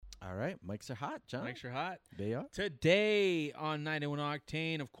All right. Mics are hot, John. Mics are hot. They are. Today on 91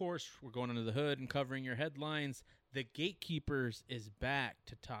 Octane, of course, we're going under the hood and covering your headlines. The Gatekeepers is back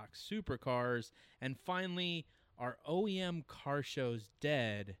to talk supercars. And finally, our OEM car show's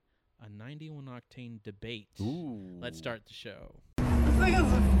dead. A 91 Octane debate. Ooh. Let's start the show. This thing is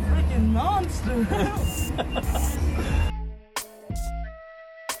a freaking monster.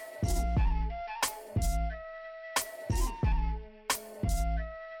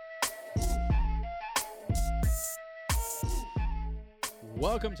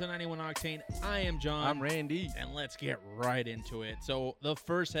 Welcome to 91 Octane. I am Jon. I'm Randy. And let's get right into it. So the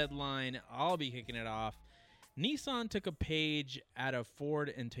first headline, I'll be kicking it off. Nissan took a page out of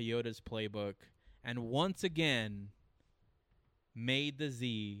Ford and Toyota's playbook and once again made the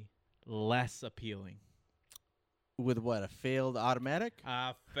Z less appealing. With what? A failed automatic?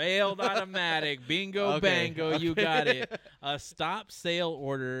 A failed automatic. Bingo, Okay, bango, okay. you got it. A stop sale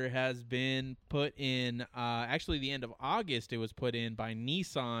order has been put in, actually the end of August it was put in by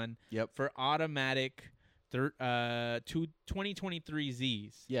Nissan for automatic 2023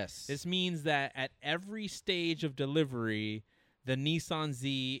 Zs. Yes. This means that at every stage of delivery, the Nissan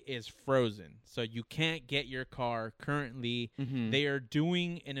Z is frozen. So you can't get your car currently. Mm-hmm. They are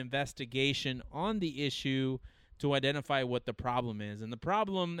doing an investigation on the issue to identify what the problem is. And the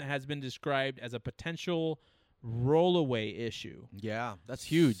problem has been described as a potential rollaway issue. Yeah, that's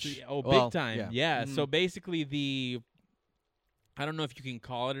huge. So, Well, big time. Yeah. So basically I don't know if you can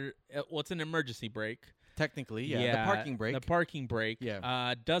call it, it's an emergency brake. Technically, yeah. The parking brake. The parking brake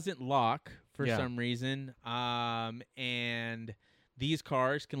doesn't lock for some reason. And these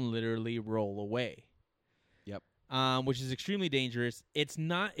cars can literally roll away. Yep. Which is extremely dangerous. It's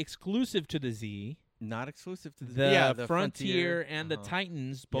not exclusive to the Z. Not exclusive to the Frontier and the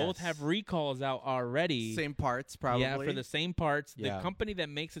Titans both have recalls out already. Same parts, probably. Yeah, for the same parts. Yeah. The company that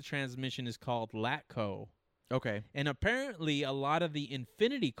makes the transmission is called Latco. Okay. And apparently a lot of the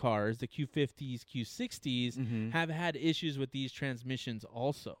Infinity cars, the Q50s, Q60s, have had issues with these transmissions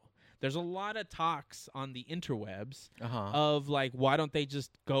also. There's a lot of talks on the interwebs of like, why don't they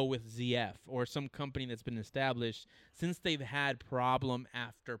just go with ZF or some company that's been established, since they've had problem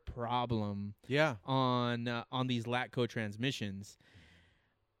after problem on these Latco transmissions.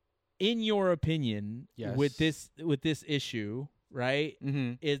 In your opinion, with this issue, right?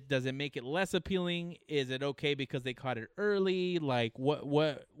 Mm-hmm. Does it make it less appealing? Is it okay because they caught it early? Like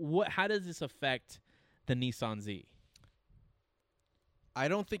what how does this affect the Nissan Z? I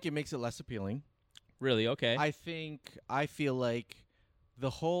don't think it makes it less appealing. Really? Okay. I feel like the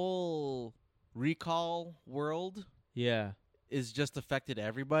whole recall world is just affected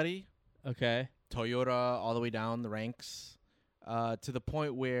everybody. Okay. Toyota all the way down the ranks to the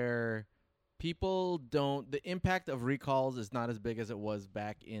point where the impact of recalls is not as big as it was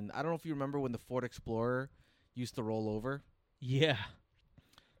back in, I don't know if you remember when the Ford Explorer used to roll over. Yeah.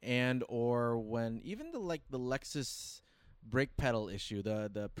 And or when even the Lexus brake pedal issue,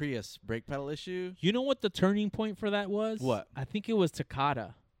 the Prius brake pedal issue. You know what the turning point for that was? What? I think it was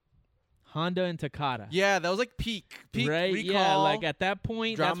Takata. Honda and Takata. Yeah, that was like peak right? recall. Yeah, like at that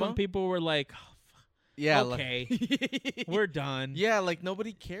point, drama. That's when people were like, oh, yeah, okay, we're done. Yeah, like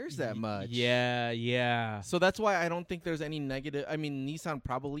nobody cares that much. Yeah. So that's why I don't think there's any negative. I mean, Nissan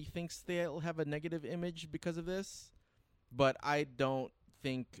probably thinks they'll have a negative image because of this, but I don't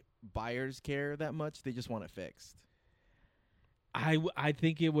think buyers care that much. They just want it fixed. I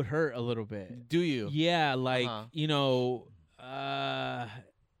think it would hurt a little bit. Do you? Yeah, like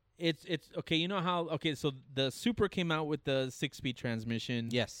it's okay. You know how so the Supra came out with the 6-speed transmission.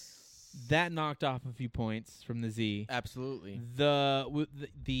 Yes. That knocked off a few points from the Z. Absolutely.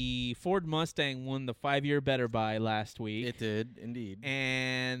 The Ford Mustang won the 5-year Better Buy last week. It did, indeed.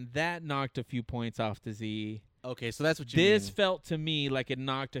 And that knocked a few points off the Z. Okay, so that's what you mean. This felt to me like it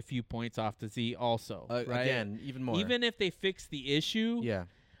knocked a few points off the Z also. Right? Again, even more. Even if they fix the issue. Yeah.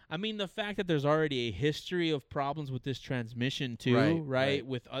 I mean, the fact that there's already a history of problems with this transmission too, right?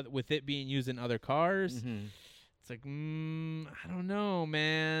 With it being used in other cars. Mm-hmm. It's like, I don't know,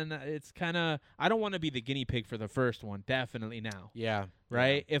 man. It's kind of, I don't want to be the guinea pig for the first one, definitely now. Yeah.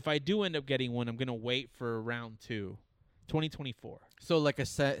 Right? Yeah. If I do end up getting one, I'm going to wait for round 2, 2024. So like a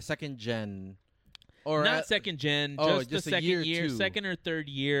second gen. Or not second gen, just the second year, second or third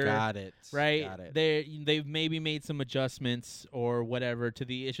year. Got it. Right? Got it. They've maybe made some adjustments or whatever to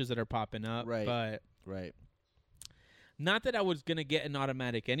the issues that are popping up. Right. But not that I was going to get an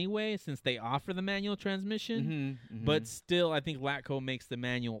automatic anyway, since they offer the manual transmission. But still, I think Latco makes the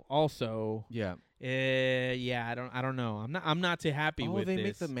manual also. Yeah. I don't know. I'm not too happy with this. Oh, they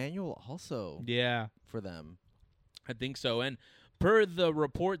make the manual also. Yeah. For them. I think so. And per the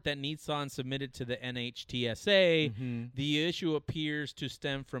report that Nissan submitted to the NHTSA, the issue appears to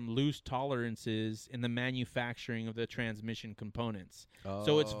stem from loose tolerances in the manufacturing of the transmission components.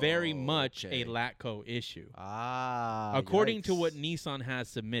 So it's very much a LATCO issue. According to what Nissan has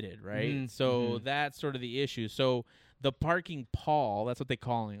submitted, right? So that's sort of the issue. So the parking pawl, that's what they're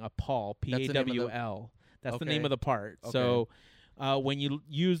calling a pawl, P-A-W-L. That's the name of the part. So when you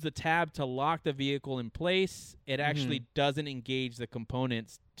use the tab to lock the vehicle in place, it actually doesn't engage the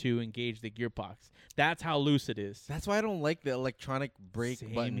components to engage the gearbox. That's how loose it is. That's why I don't like the electronic brake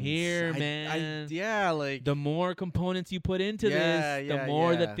buttons. Same here, man. Like the more components you put into this, the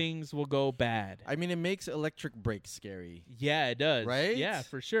more that things will go bad. I mean, it makes electric brakes scary. Yeah, it does. Right? Yeah,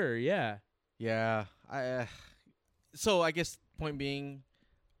 for sure. Yeah. Yeah. So I guess point being,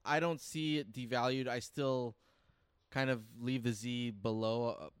 I don't see it devalued. I still kind of leave the Z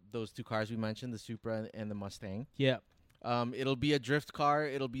below those two cars we mentioned, the Supra and the Mustang. Yeah. It'll be a drift car.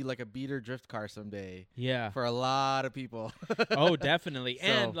 It'll be like a beater drift car someday. Yeah. For a lot of people. Oh, definitely.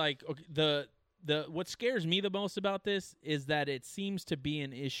 And like the what scares me the most about this is that it seems to be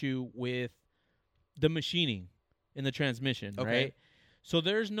an issue with the machining in the transmission, right? So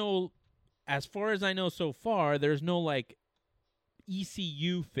there's no, as far as I know so far, there's no like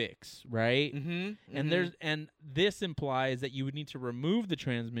ECU fix, right? And this implies that you would need to remove the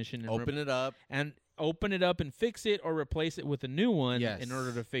transmission and open it up and fix it or replace it with a new one in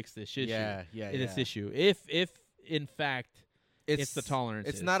order to fix this issue. This issue. If in fact it's the tolerance.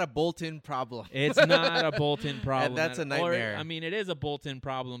 It's not a bolt-in problem. It's not a bolt-in problem. And that's a nightmare. Or, I mean, it is a bolt-in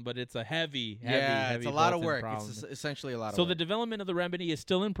problem, but it's a heavy it's a lot of work. Problem. It's essentially a lot of work. So the development of the remedy is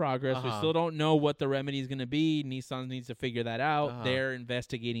still in progress. We still don't know what the remedy is going to be. Nissan needs to figure that out. They're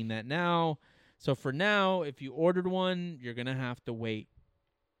investigating that now. So for now, if you ordered one, you're going to have to wait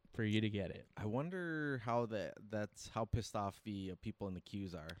for you to get it. I wonder how that's how pissed off the people in the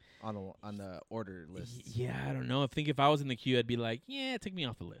queues are on the order list. Yeah, I don't know. I think if I was in the queue, I'd be like, yeah, take me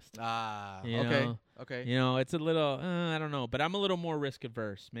off the list. Okay. You know, it's a little, I don't know, but I'm a little more risk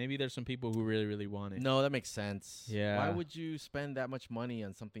adverse. Maybe there's some people who really, really want it. No, that makes sense. Yeah. Why would you spend that much money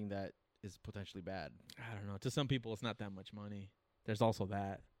on something that is potentially bad? I don't know. To some people, it's not that much money. There's also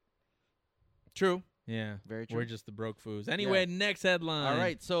that. True. Yeah, very true. We're just the broke foos. Anyway, next headline. All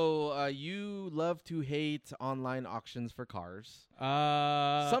right, so you love to hate online auctions for cars.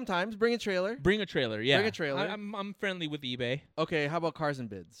 Sometimes bring a trailer. Bring a trailer. Yeah, bring a trailer. I'm friendly with eBay. Okay, how about Cars and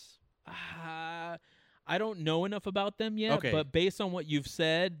Bids? I don't know enough about them yet, but based on what you've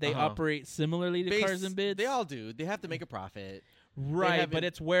said, they operate similarly to Cars and Bids. They all do. They have to make a profit. Right, but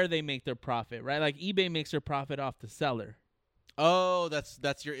it's where they make their profit, right? Like eBay makes their profit off the seller. Oh,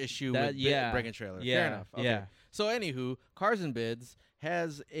 that's your issue with bring a trailer. Yeah, fair enough. Okay. Yeah. So, anywho, Cars and Bids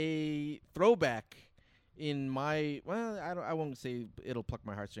has a throwback in my. Well, I won't say it'll pluck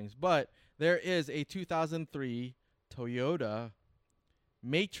my heartstrings, but there is a 2003 Toyota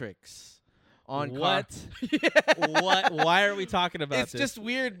Matrix on what? What? Why are we talking about this? It's just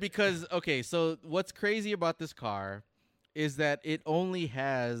weird because so what's crazy about this car is that it only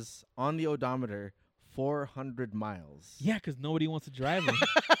has on the odometer 400 miles. Yeah, because nobody wants to drive them.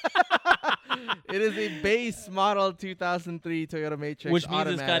 It is a base model 2003 Toyota Matrix, which means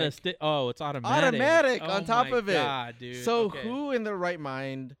automatic. it's got it's automatic. Automatic on top of it. God, dude. So who in their right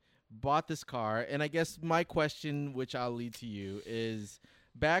mind bought this car? And I guess my question, which I'll lead to you, is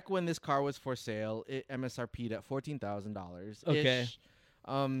back when this car was for sale, it MSRP'd at $14,000. Okay.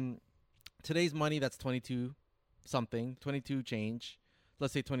 Today's money, that's 22 change.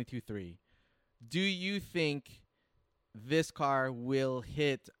 Let's say 22.3. Do you think this car will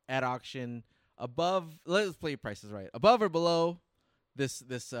hit at auction above? Let's play prices right. Above or below this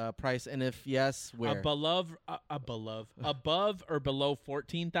price? And if yes, where? Above or below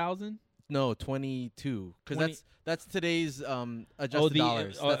 14,000? No, 22. Because that's today's adjusted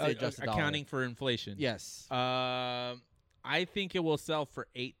dollars. That's the adjusted accounting for inflation. Yes. I think it will sell for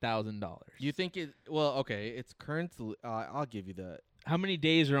 $8,000. You think it? Well, okay. It's currently. I'll give you the. How many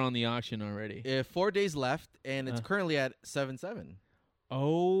days are on the auction already? 4 days left, and it's currently at 7.7.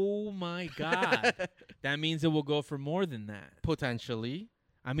 Oh my God! That means it will go for more than that. Potentially.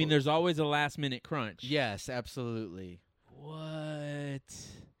 I mean, there's always a last minute crunch. Yes, absolutely. What?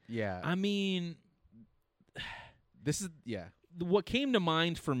 Yeah. I mean, this is what came to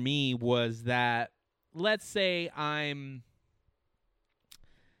mind for me was that let's say I'm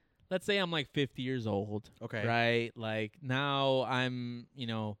like 50 years old. Okay. Right? Like now I'm,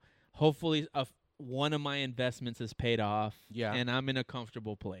 hopefully one of my investments is paid off. Yeah. And I'm in a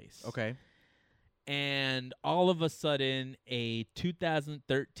comfortable place. Okay. and all of a sudden a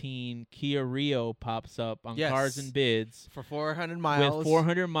 2013 Kia Rio pops up on Cars and Bids for 400 miles. With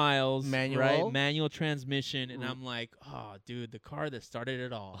 400 miles, manual, right? Manual transmission, and I'm like, oh, dude, the car that started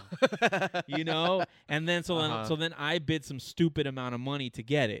it all, you know. And then so then I bid some stupid amount of money to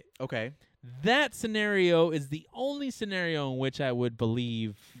get it. Okay. That scenario is the only scenario in which I would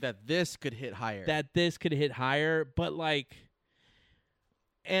believe that this could hit higher. But like,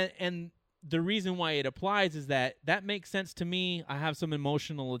 and the reason why it applies is that makes sense to me. I have some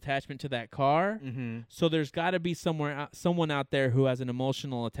emotional attachment to that car, so there's got to be someone out there who has an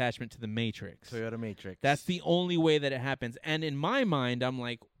emotional attachment to the Matrix. Toyota Matrix. That's the only way that it happens. And in my mind, I'm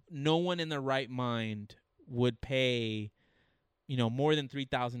like, no one in their right mind would pay, more than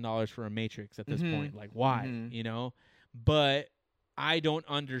 $3,000 for a Matrix at this point. Like, why? But I don't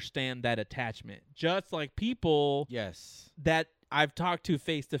understand that attachment. Just like people, that I've talked to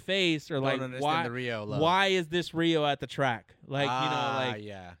face to face, or like, why is this Rio at the track? Like,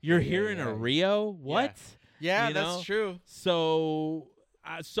 you're here in a Rio. What? Yeah, that's true. So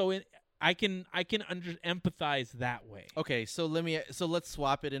I can empathize that way. Okay, so let's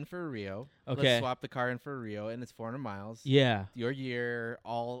swap it in for a Rio. Okay, let's swap the car in for a Rio, and it's 400 miles. Yeah, your year,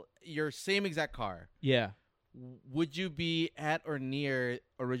 your same exact car. Yeah. Would you be at or near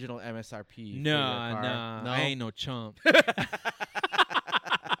original MSRP? No, I ain't no chump.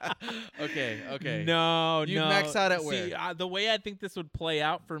 Okay. No, You'd max out at where? See, the way I think this would play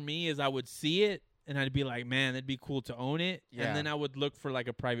out for me is I would see it, and I'd be like, man, it'd be cool to own it. Yeah. And then I would look for like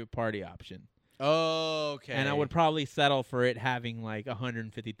a private party option. Oh, okay. And I would probably settle for it having like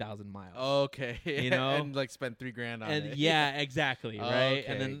 150,000 miles. Okay. And like spend $3,000 on it. Yeah, exactly. Right. Okay,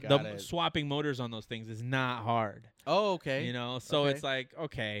 and then swapping motors on those things is not hard. Oh, okay. So it's like,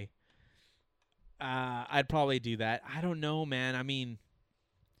 okay, I'd probably do that. I don't know, man. I mean,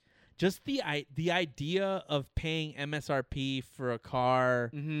 just the idea of paying MSRP for a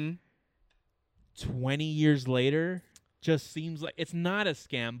car 20 years later just seems like it's not a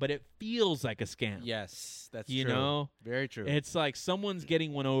scam, but it feels like a scam. Yes, that's true. Very true. It's like someone's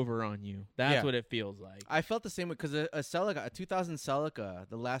getting one over on you. That's what it feels like. I felt the same way because a Celica, a 2000 Celica,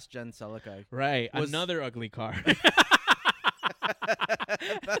 the last gen Celica, right? Another ugly car.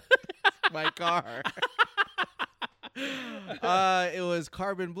 That's my car. It was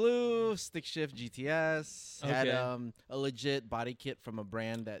carbon blue, stick shift GTS. Had a legit body kit from a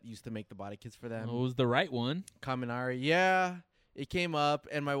brand that used to make the body kits for them. It was the right one. Kaminari. Yeah, it came up,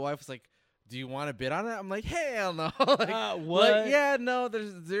 and my wife was like, "Do you want to bid on it?" I'm like, "Hell no!" What? Yeah, no.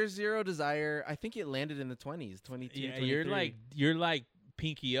 There's zero desire. I think it landed in the 20s, 22. Yeah, 23. you're like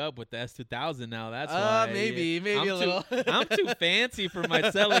pinky up with the S2000 now. That's why. Maybe a little. I'm too fancy for my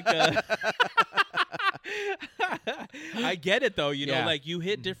Celica. I get it though, like you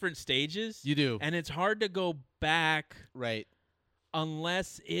hit different stages. You do. And it's hard to go back. Right.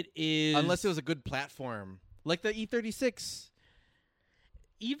 Unless it was a good platform. Like the E36.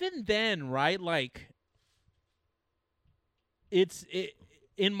 Even then, right? Like it's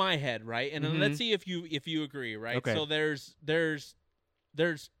in my head, right? And let's see if you agree, right? Okay. So there's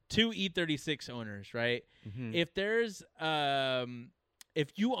two E36 owners, right? If there's if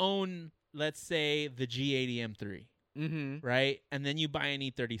you own, let's say, the G80 M3, right? And then you buy an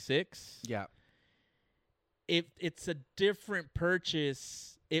E36. Yeah. If it's a different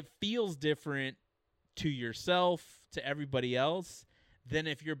purchase, it feels different to yourself, to everybody else, than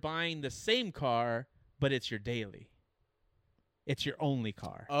if you're buying the same car, but it's your daily. It's your only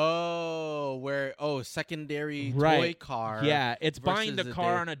car. Secondary toy car. Yeah, it's buying the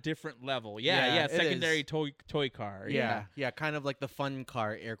car on a different level. Yeah, secondary toy car. Yeah, kind of like the fun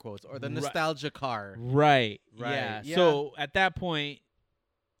car, air quotes, or the nostalgia car. Right. Yeah. So at that point,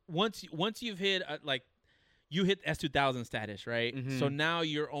 once you've hit you hit S2000 status, right? So now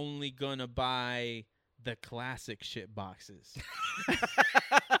you're only gonna buy the classic shit boxes.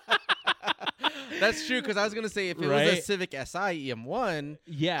 That's true, because I was going to say if it was a Civic Si EM1,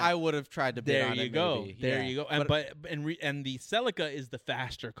 I would have tried to bid on it. There you go. And and the Celica is the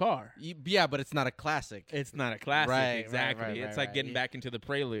faster car. Yeah, but it's not a classic. It's not a classic. Right, exactly. Right, it's like getting back into the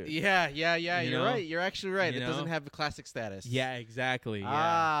Prelude. Yeah. You're right. You're actually right. It doesn't have the classic status. Yeah, exactly.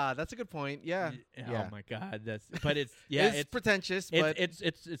 Yeah. That's a good point. Yeah. Oh my God. It's pretentious, but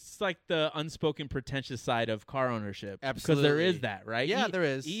it's like the unspoken pretentious side of car ownership. Absolutely. Because there is that, right? Yeah, there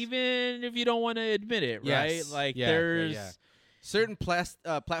is. Even if you don't want to admit it, right? Like there's certain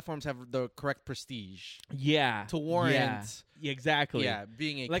platforms have the correct prestige. Yeah. To warrant exactly. Yeah,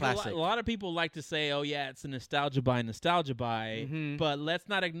 being a like classic. a lot of people like to say, "Oh yeah, it's a nostalgia buy," but let's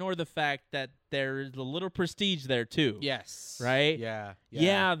not ignore the fact that there's a little prestige there too. Yes. Right? Yeah.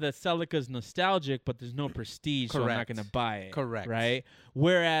 Yeah, the Celica's nostalgic, but there's no prestige, so I'm not going to buy it. Correct. Right?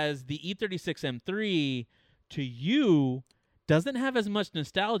 Whereas the E36 M3 to you doesn't have as much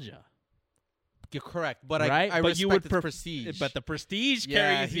nostalgia. You're correct, but right? I but respect you would its prestige. But the prestige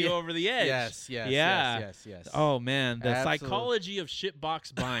carries you over the edge. Yes. Oh man, the Absolutely. psychology of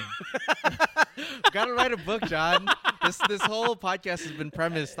shitbox buying. Gotta write a book, John. This whole podcast has been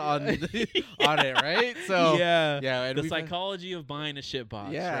premised on on it, right? So yeah. and The psychology of buying a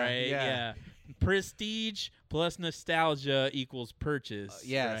shitbox, Yeah, right? yeah. Prestige plus nostalgia equals purchase.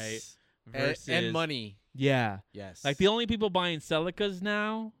 Yes. Right? Versus And money. Yeah. Yes. Like the only people buying Celicas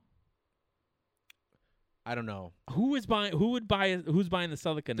now. I don't know. Who's buying the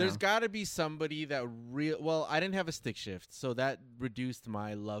Celica now? There's got to be somebody that well, I didn't have a stick shift, so that reduced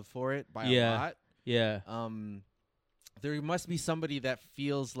my love for it by a lot. Yeah. There must be somebody that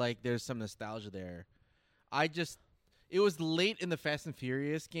feels like there's some nostalgia there. It was late in the Fast and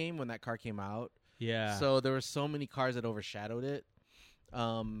Furious game when that car came out. Yeah. So there were so many cars that overshadowed it.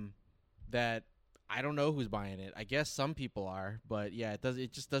 That I don't know who's buying it. I guess some people are, but yeah, it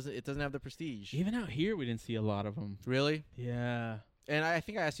doesn't have the prestige. Even out here, we didn't see a lot of them. Really? Yeah. And I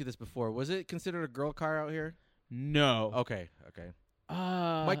think I asked you this before. Was it considered a girl car out here? No. Okay.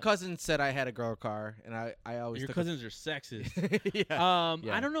 My cousin said I had a girl car, and I always your took cousins are sexist. Yeah.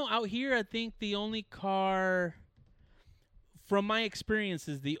 I don't know. Out here, I think the only car, from my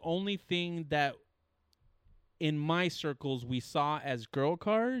experiences, the only thing that in my circles we saw as girl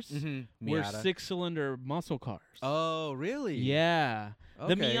cars were 6-cylinder muscle cars. Oh, really? Yeah.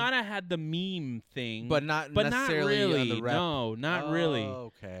 Okay. The Miata had the meme thing, but not necessarily really. on the rep. No, not really.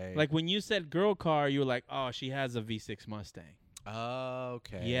 Okay. Like when you said girl car, you were like, "Oh, she has a V6 Mustang."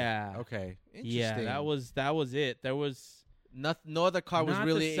 Okay. Yeah. Okay. Interesting. Yeah, that was it. There was no other car was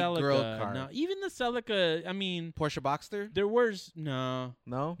really a girl car. No, even the Celica. I mean, Porsche Boxster. there was no.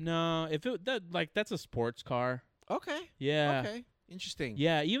 No. If that's a sports car. Okay. Yeah. Okay. Interesting.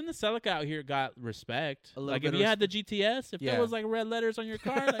 Yeah, even the Celica out here got respect. Like if bit you of had the GTS, if Yeah. there was like red letters on your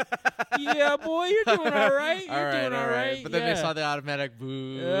car, like, yeah, boy, you're doing all right. You're doing all right. But then they saw the automatic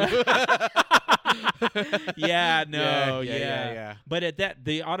boo. Yeah, no, yeah. But at that,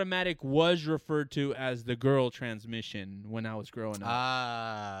 the automatic was referred to as the girl transmission when I was growing up.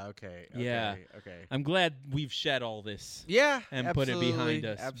 Ah, okay. Yeah. Okay. I'm glad we've shed all this. Yeah. And put it behind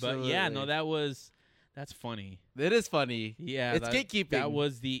us. Absolutely. But yeah, no, that's funny. It is funny. Yeah, it's gatekeeping. That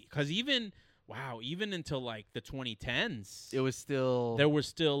was because even until like the 2010s, It was still there was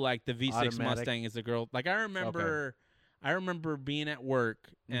still like the V6 automatic. Mustang as a girl. Like I remember being at work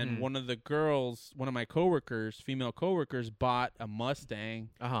and one of my female coworkers, bought a Mustang,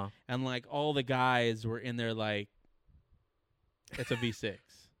 and like all the guys were in there like, it's a V6.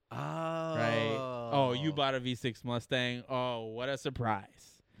 Oh. Right? Oh, you bought a V6 Mustang? Oh, what a surprise.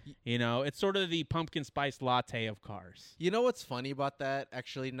 You know, it's sort of the pumpkin spice latte of cars. You know what's funny about that?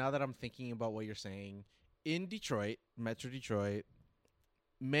 Actually, now that I'm thinking about what you're saying, in Detroit, Metro Detroit,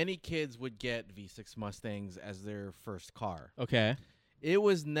 many kids would get V6 Mustangs as their first car. Okay. It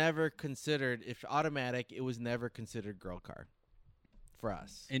was never considered, if automatic, it was never considered girl car for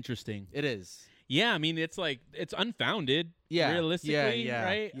us. Interesting. It is. Yeah, I mean, it's like, it's unfounded. Yeah. Realistically, yeah.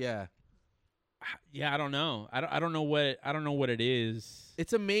 right? Yeah. Yeah, I don't know. I don't know what it is.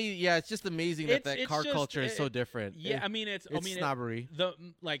 It's amazing. Yeah, it's just amazing that car culture is so different. Yeah, it's snobbery.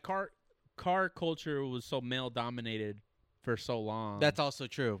 Car culture was so male dominated for so long. That's also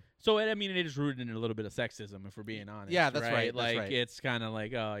true. So it is rooted in a little bit of sexism, if we're being honest. Yeah, that's right. Like that's right. it's kind of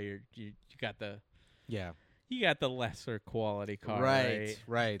like, oh, you got the you got the lesser quality car,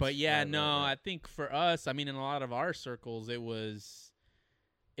 right. But yeah, right, I think for us, in a lot of our circles, it was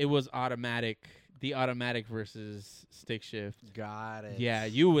automatic. The automatic versus stick shift. Got it. Yeah,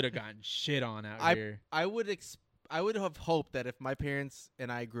 you would have gotten shit on out here. I would have hoped that if my parents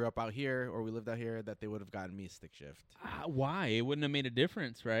and I grew up out here or we lived out here, that they would have gotten me a stick shift. Why? It wouldn't have made a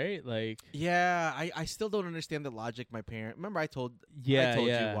difference, right? Like, yeah, I still don't understand the logic. My parent, remember I told you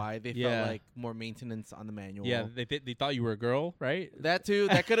why they felt like more maintenance on the manual. Yeah, they thought you were a girl, right? That too.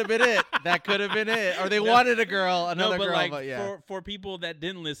 That could have been it. That could have been it. Or they wanted a girl, another girl. Like, but yeah. for people that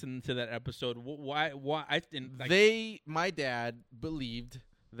didn't listen to that episode, why? I didn't. My dad believed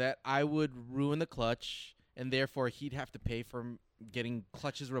that I would ruin the clutch, and therefore he'd have to pay for getting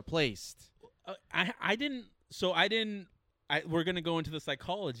clutches replaced. I didn't. So I didn't. We're gonna go into the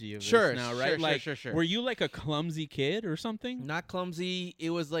psychology of this now, right? Sure. Were you like a clumsy kid or something? Not clumsy. It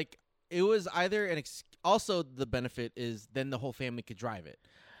was either also the benefit is then the whole family could drive it.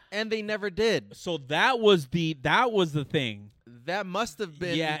 And they never did. So that was the thing. That must have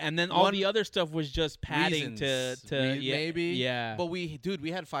been and then all the other stuff was just padding reasons. to Maybe. Yeah. But we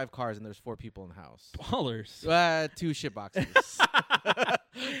had 5 cars and there's 4 people in the house. Ballers. 2 shit boxes.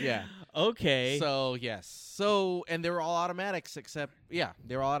 Yeah. Okay. So, yes. So, and they were all automatics except they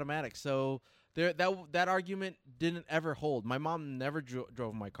were all automatics. So, that argument didn't ever hold. My mom never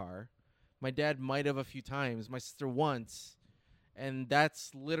drove my car. My dad might have a few times. My sister once. And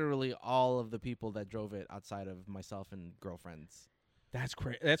that's literally all of the people that drove it outside of myself and girlfriends. That's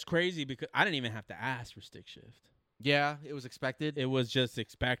crazy because I didn't even have to ask for stick shift. Yeah, it was expected. It was just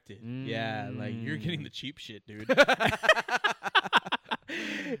expected. Yeah, like you're getting the cheap shit, dude.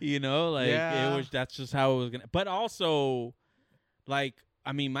 You know, like that's just how it was gonna. But also, like,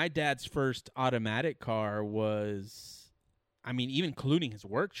 I mean, my dad's first automatic car was, I mean, even including his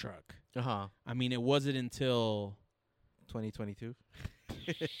work truck. I mean, it wasn't until 2022.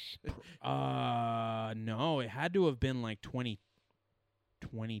 No, it had to have been like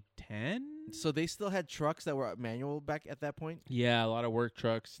 2010. So they still had trucks that were manual back at that point? Yeah, a lot of work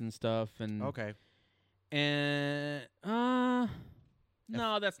trucks and stuff. And okay. And no,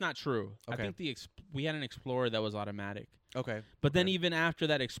 that's not true. Okay. I think we had an Explorer that was automatic. Okay. But then even after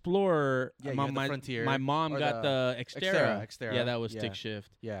that Explorer, the Frontier, my mom got the Xterra. Xterra. Yeah, that was stick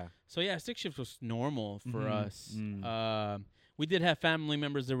shift. Yeah. So yeah, stick shift was normal for us. We did have family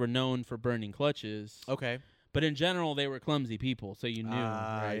members that were known for burning clutches. Okay. But in general, they were clumsy people, so you knew,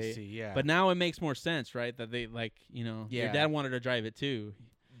 right? I see, yeah. But now it makes more sense, right? That they, like, you know, your dad wanted to drive it too.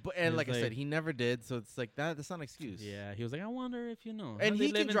 But like I said, he never did, so it's like that's not an excuse. Yeah, he was like, I wonder if you know. And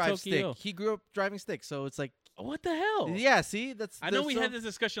he can drive stick. He grew up driving stick, so it's like, what the hell? Yeah, see, I know we had this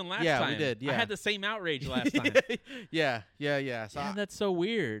discussion last time. Yeah, we did. Yeah, I had the same outrage last time. Yeah. So that's so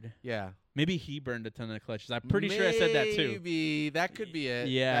weird. Yeah. Maybe he burned a ton of clutches. I'm pretty sure I said that too. Maybe that could be it.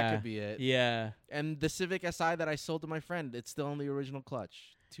 Yeah, that could be it. Yeah. And the Civic Si that I sold to my friend, it's still on the original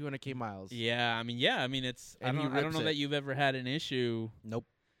clutch, 200K miles. Yeah, I mean, it's. I don't know that you've ever had an issue. Nope,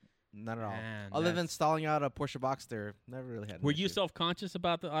 not at all. Man, other than stalling out a Porsche Boxster, never really had. Were you self-conscious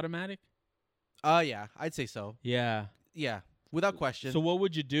about the automatic? Yeah, I'd say so. Yeah, without question. So what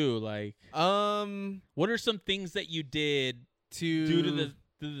would you do? Like, what are some things that you did due to the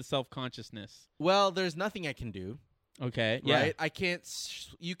self-consciousness? Well, there's nothing I can do. Okay. Right? I can't.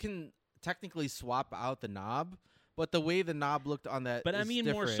 You can technically swap out the knob, but the way the knob looked on that. But I mean,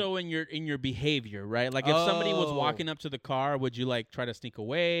 different. more so in your behavior, right? Like if somebody was walking up to the car, would you like try to sneak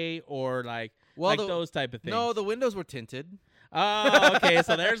away or like those type of things? No, the windows were tinted. Oh, okay.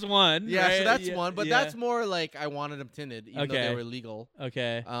 So there's one. Yeah, right? so that's one, but that's more like I wanted them tinted, even though they were illegal.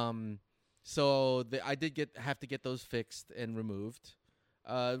 Okay. So I did have to get those fixed and removed.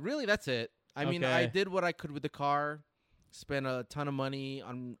 Really, that's it. I mean, I did what I could with the car, spent a ton of money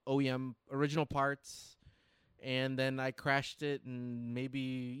on OEM original parts, and then I crashed it, and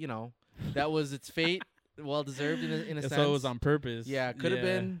maybe, that was its fate. Well deserved in a sense. So it was on purpose. Yeah, could have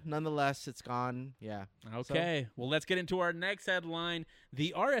been. Nonetheless, it's gone. Yeah. Okay. Well, let's get into our next headline.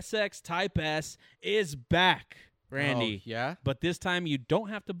 The RSX Type S is back, Randy. Oh, yeah? But this time you don't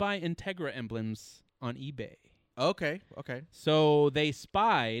have to buy Integra emblems on eBay. Okay. So they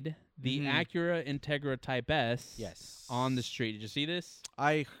spied the Acura Integra Type S on the street. Did you see this?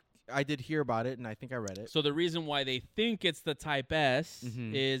 I did hear about it, and I think I read it. So the reason why they think it's the Type S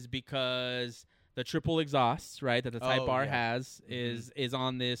is because the triple exhausts, right, that the Type R has is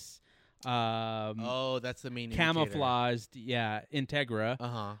on this that's the main camouflaged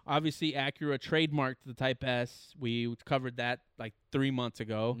Integra. Obviously Acura trademarked the Type S. We covered that like 3 months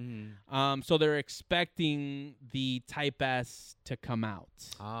ago. So they're expecting the Type S to come out.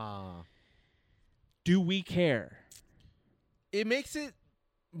 Do we care? It makes it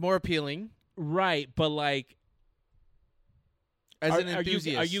more appealing, right? But like, as an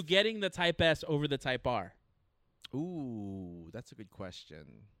enthusiast, are you getting the Type S over the Type R? Ooh, that's a good question.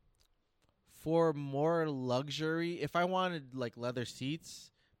 For more luxury, if I wanted like leather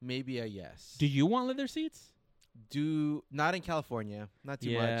seats, maybe a yes. Do you want leather seats? Not in California, not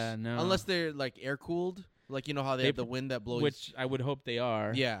too much. Yeah, no. Unless they're like air cooled, like how they have the wind that blows. Which I would hope they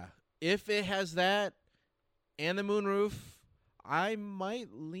are. Yeah, if it has that and the moonroof, I might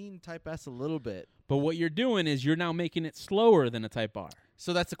lean Type S a little bit. But what you're doing is you're now making it slower than a Type R.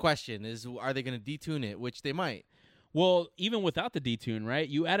 So that's the question: are they going to detune it? Which they might. Well, even without the detune, right?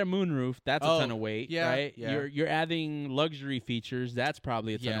 You add a moonroof, that's a ton of weight, right? Yeah. You're adding luxury features, that's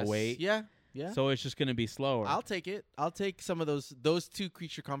probably a ton of weight. Yeah. Yeah. So it's just going to be slower. I'll take it. I'll take some of those two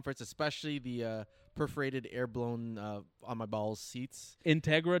creature comforts, especially the perforated air blown on my balls seats.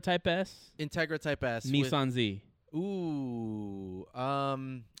 Integra Type S. Integra Type S. Nissan Z. Ooh.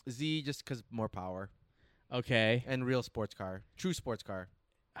 Z just because more power. Okay. And real sports car. True sports car.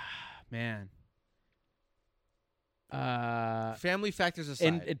 Man. Family factors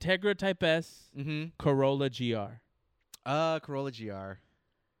aside. Integra Type S. Mm-hmm. Corolla GR. Corolla GR.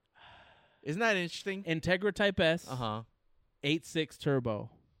 Isn't that interesting? Integra Type S. 8.6 turbo.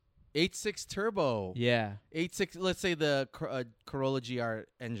 8.6 turbo. Yeah. 8.6. Let's say the Corolla GR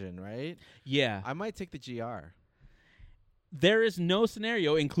engine, right? Yeah. I might take the GR. There is no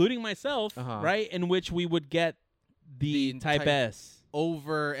scenario, including myself, right, in which we would get the Type S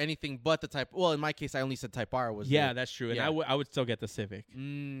over anything but the Type. Well, in my case, I only said Type R was. Yeah, that's true, and I would still get the Civic.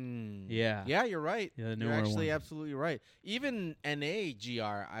 Yeah. Yeah, you're right. Yeah, you're actually absolutely right. Even NA GR,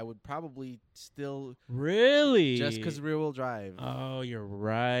 I would probably still. Really? Just because rear wheel drive. Oh, you're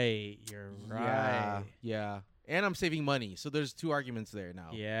right. You're right. Yeah. And I'm saving money, so there's two arguments there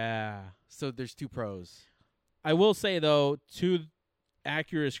now. Yeah. So there's two pros. I will say, though, to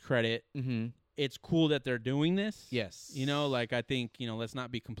Acura's credit, it's cool that they're doing this. Yes. I think, let's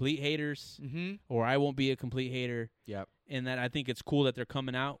not be complete haters, or I won't be a complete hater. Yep. And that I think it's cool that they're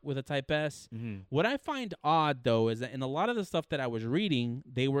coming out with a Type S. What I find odd, though, is that in a lot of the stuff that I was reading,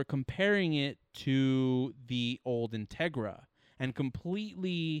 they were comparing it to the old Integra and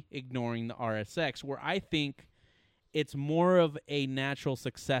completely ignoring the RSX, where I think it's more of a natural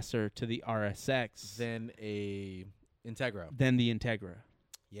successor to the RSX than the Integra.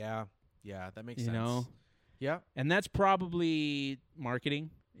 Yeah, that makes sense. Yeah, and that's probably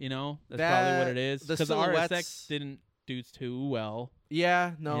marketing. That's probably what it is, because the RSX didn't do too well.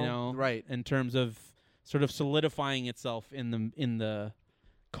 Yeah, no, right. In terms of sort of solidifying itself in the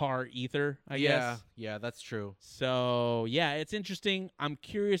car ether, I guess. Yeah, that's true. So, yeah, it's interesting. I'm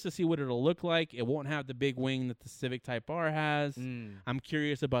curious to see what it'll look like. It won't have the big wing that the Civic Type R has. I'm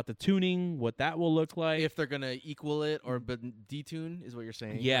curious about the tuning, what that will look like. If they're going to equal it or detune is what you're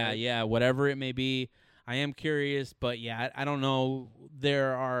saying. Yeah, right? Yeah, whatever it may be. I am curious, but yeah, I don't know.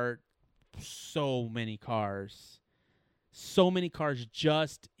 There are so many cars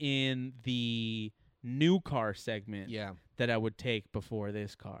just in the new car segment that I would take before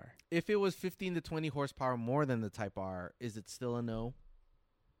this car. If it was 15 to 20 horsepower more than the Type R, is it still a no?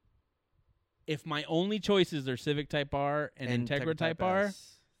 If my only choices are Civic Type R and Integra Type R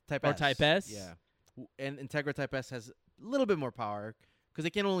or Type S. Yeah. And Integra Type S has a little bit more power because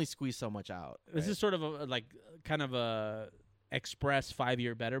it can only squeeze so much out. This is sort of kind of a express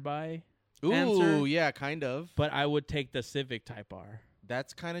 5-year better buy. Ooh, answer, yeah, kind of. But I would take the Civic Type R.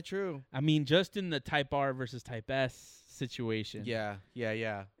 That's kind of true. I mean, just in the Type R versus Type S situation. Yeah.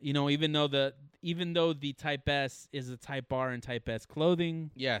 Even though the Type S is a Type R and Type S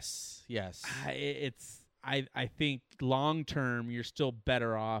clothing. Yes. I think long term you're still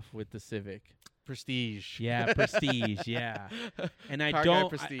better off with the Civic. Prestige. Yeah, prestige. Yeah. And I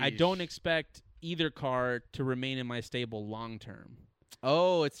don't expect either car to remain in my stable long term.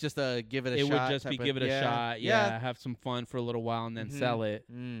 Oh, it's just a give it a shot. It would just be give it a shot. Yeah, have some fun for a little while and then sell it.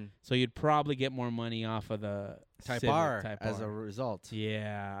 So you'd probably get more money off of the Type Civic R Type as R. a result.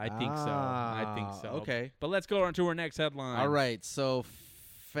 Yeah, I think so. Okay. But let's go on to our next headline. All right. So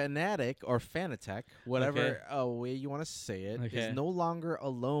Fanatic or Fanatec, whatever way you want to say it, is no longer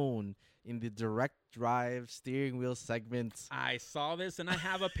alone in the direct drive steering wheel segment. I saw this and I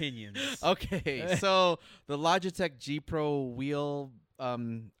have opinions. Okay. So the Logitech G Pro wheel,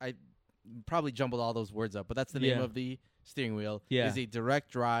 I probably jumbled all those words up, but that's the name of the steering wheel. Yeah. Is a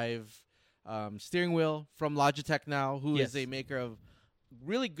direct drive steering wheel from Logitech now, who is a maker of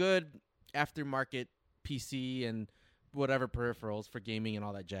really good aftermarket PC and whatever peripherals for gaming and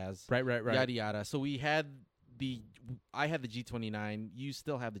all that jazz. Right. Yada yada. So I had the G29. You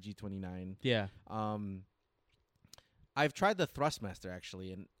still have the G29. Yeah. I've tried the Thrustmaster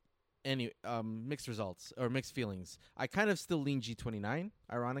actually, and mixed results or mixed feelings. I kind of still lean G29,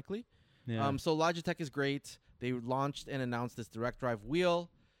 ironically. Yeah. So Logitech is great. They launched and announced this direct drive wheel.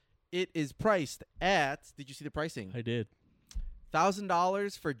 It is priced at. Did you see the pricing? I did.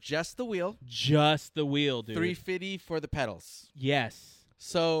 $1,000 for just the wheel. Just the wheel, dude. $350 for the pedals. Yes.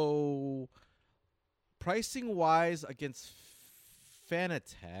 So pricing wise against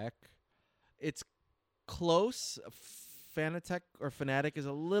Fanatec, it's close. Fanatec or Fanatic is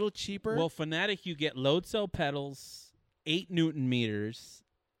a little cheaper. Well, Fanatic, you get load cell pedals, 8 Newton meters,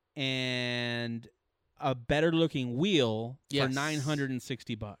 and a better looking wheel for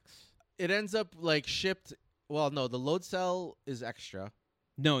 $960. It ends up like shipped. Well, no, the load cell is extra.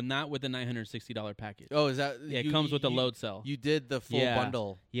 No, not with the $960 package. Oh, is that? Yeah, it comes with the load cell. You did the full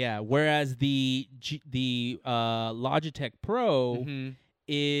bundle. Yeah, whereas the Logitech Pro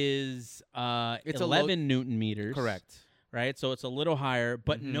is it's 11 Newton meters. Correct. Right, so it's a little higher,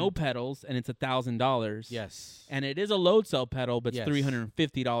 but no pedals, and it's $1,000. Yes, and it is a load cell pedal, but it's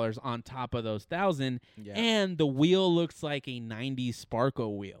 $350 on top of those $1,000. Yeah. And the wheel looks like a '90s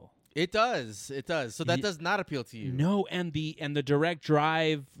Sparco wheel. It does. It does. So that does not appeal to you. No, and the direct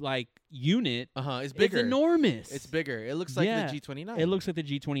drive unit is bigger. It's enormous. It's bigger. It looks like the G29. It looks like the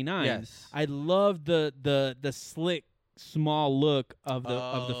G29. Yes. I love the slick small look of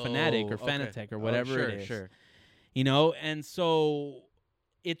the Fanatic or Fanatec or whatever it is. Sure. You know, and so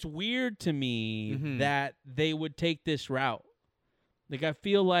it's weird to me that they would take this route. Like, I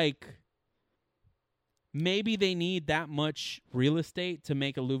feel like maybe they need that much real estate to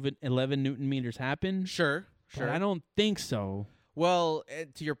make 11 Newton meters happen. Sure. But I don't think so. Well,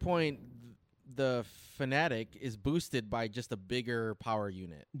 to your point, the Fanatic is boosted by just a bigger power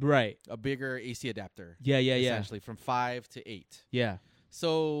unit. Right. A bigger AC adapter. Yeah. Essentially, from 5 to 8. Yeah.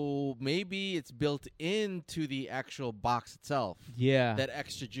 So maybe it's built into the actual box itself. Yeah. That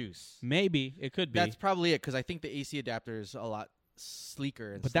extra juice. Maybe. It could be. That's probably it, because I think the AC adapter is a lot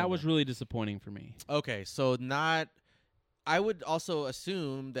sleeker. But that was really disappointing for me. Okay, so I would also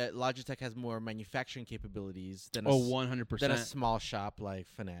assume that Logitech has more manufacturing capabilities than 100%. Than a small shop like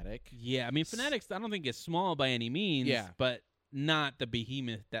Fanatic. Yeah, I mean, Fanatic's, I don't think it's small by any means. Yeah. But not the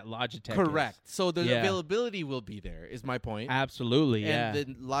behemoth that Logitech Correct. is. So the availability will be there, is my point. Absolutely, and the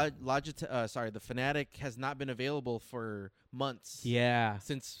Logitech, the Fanatic has not been available for months. Yeah.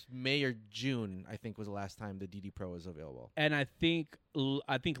 Since May or June, I think, was the last time the DD Pro was available. And I think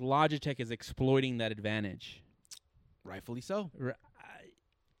Logitech is exploiting that advantage. Rightfully so.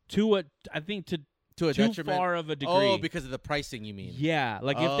 To a too far of a degree. Oh, because of the pricing, you mean? Yeah,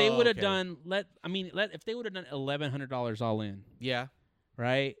 like if they would have done if they would have done $1,100 all in. Yeah.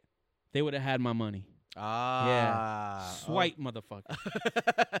 Right? They would have had my money. Yeah. Swipe, motherfucker.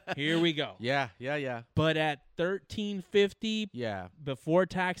 Here we go. Yeah. But at $1,350 before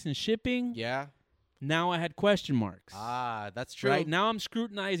tax and shipping, now I had question marks. That's true. Right? Now I'm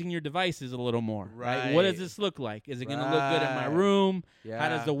scrutinizing your devices a little more. Right? What does this look like? Is it going to look good in my room? How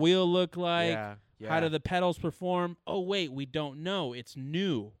does the wheel look like? How do the pedals perform? Oh, wait, we don't know. It's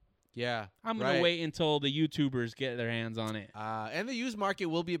new. Yeah. I'm going to wait until the YouTubers get their hands on it. And the used market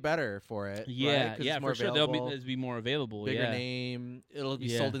will be better for it. Yeah, for sure. There'll be more available. Bigger name. It'll be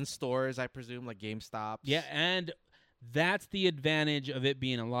sold in stores, I presume, like GameStop. Yeah, and that's the advantage of it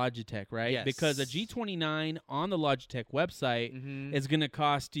being a Logitech, right? Yes. Because a G29 on the Logitech website is going to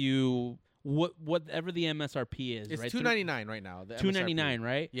cost you whatever the MSRP is. It's right? $299 right now. $299,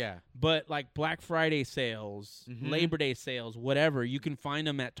 right? Yeah. But like Black Friday sales, Labor Day sales, whatever, you can find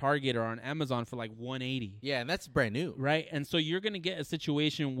them at Target or on Amazon for like $180. Yeah, and that's brand new, right? And so you're going to get a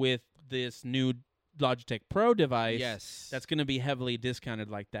situation with this new Logitech Pro device that's going to be heavily discounted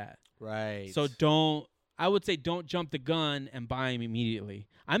like that. Right. So I would say don't jump the gun and buy them immediately.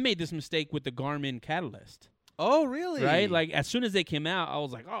 I made this mistake with the Garmin Catalyst. Oh, really? Right? Like, as soon as they came out, I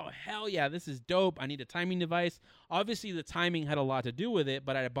was like, oh, hell yeah, this is dope. I need a timing device. Obviously, the timing had a lot to do with it,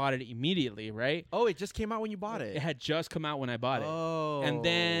 but I bought it immediately, right? Oh, it just came out when you bought it? It had just come out when I bought it. Oh, and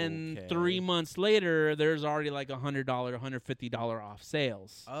then 3 months later, there's already like $100, $150 off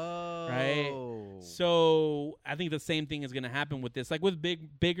sales. Oh. Right? So I think the same thing is going to happen with this. Like with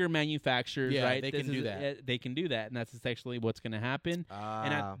bigger manufacturers, right? They can do that. They can do that, and that's essentially what's going to happen.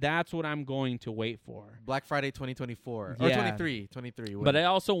 And that's what I'm going to wait for. Black Friday 2024. Or 23. But I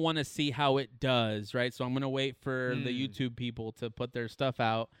also want to see how it does, right? So I'm going to wait for the YouTube people to put their stuff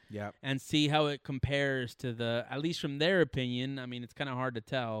out and see how it compares to at least from their opinion. I mean, it's kind of hard to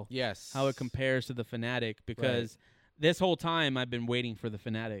tell how it compares to the Fanatic because this whole time I've been waiting for the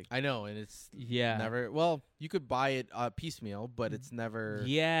Fanatic. I know, and it's never, well, you could buy it piecemeal, but it's never.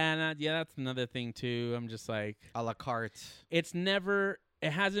 Yeah, that's another thing too. I'm just like. A la carte.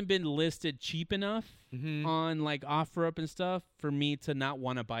 It hasn't been listed cheap enough on like OfferUp and stuff for me to not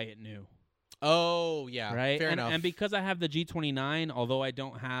want to buy it new. Oh, yeah. Right? Fair enough. And because I have the G29, although I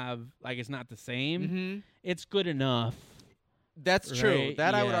don't have, like, it's not the same, it's good enough. That's true.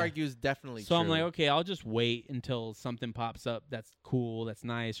 That I would argue is definitely true. So I'm like, okay, I'll just wait until something pops up that's cool, that's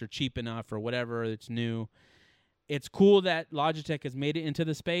nice, or cheap enough, or whatever, it's new. It's cool that Logitech has made it into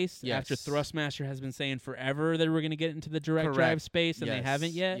the space after Thrustmaster has been saying forever that we're going to get into the direct drive space, and they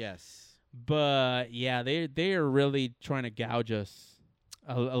haven't yet. Yes. But, yeah, they are really trying to gouge us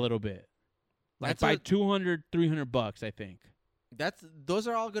a little bit. Like by $200, $300, I think. Those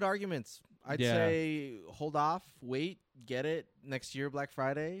are all good arguments. I'd say hold off, wait, get it next year, Black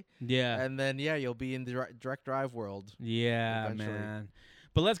Friday. Yeah. And then, you'll be in the direct drive world. Yeah, eventually. Man.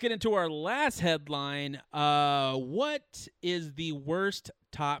 But let's get into our last headline. What is the worst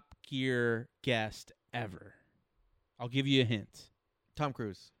Top Gear guest ever? I'll give you a hint. Tom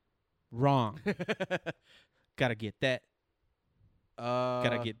Cruise. Wrong. Gotta get that.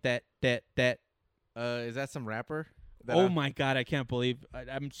 Gotta get that. Is that some rapper? My God, I can't believe.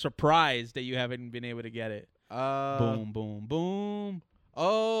 I'm surprised that you haven't been able to get it. Boom, boom, boom.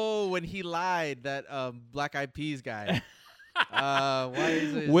 Oh, when he lied, that Black Eyed Peas guy. Why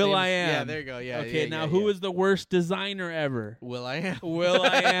is it Will.I.AMG. Yeah, there you go. Yeah. Okay, now who is the worst designer ever? Will.I.AMG.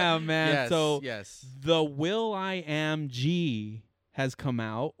 Will.I.AMG, man. Yes, so yes. The Will.I.AMG has come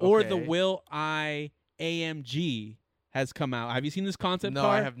out, or the Will.I.AMG has come out. Have you seen this concept car? No,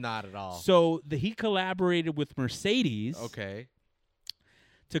 I have not at all. So he collaborated with Mercedes. Okay.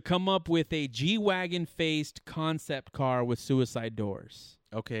 To come up with a G-Wagon faced concept car with suicide doors.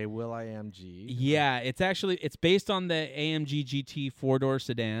 Okay, Will.I.AMG. Yeah, it's based on the AMG GT 4-door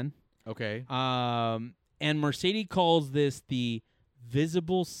sedan. Okay. And Mercedes calls this the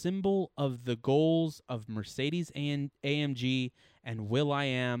visible symbol of the goals of Mercedes and AMG and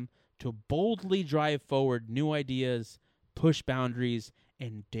Will.I.AMG to boldly drive forward new ideas, push boundaries,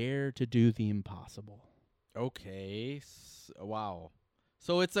 and dare to do the impossible. Okay. Wow.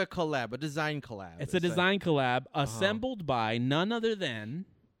 So it's a collab, a design collab. It's a design collab assembled by none other than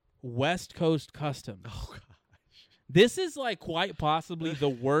West Coast Customs. Oh, gosh. This is quite possibly the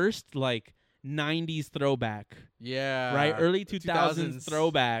worst 90s throwback. Yeah. Right? Early 2000s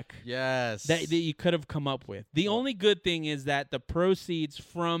throwback. Yes. That you could have come up with. The only good thing is that the proceeds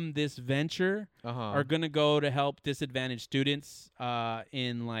from this venture are going to go to help disadvantaged students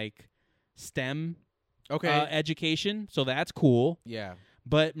in STEM education. So that's cool. Yeah.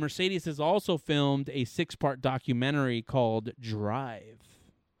 But Mercedes has also filmed a 6-part documentary called Drive.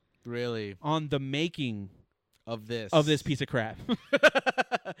 Really? On the making of this piece of crap.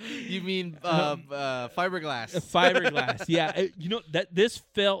 You mean fiberglass? Fiberglass, yeah. That this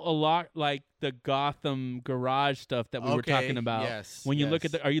felt a lot like the Gotham garage stuff that we were talking about. Yes. When you look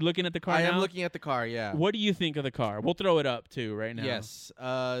at are you looking at the car now? I am looking at the car, yeah. What do you think of the car? We'll throw it up too right now. Yes.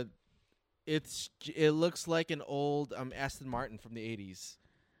 It looks like an old Aston Martin from the 80s.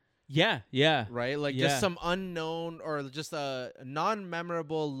 Yeah. Right? Just some unknown or just a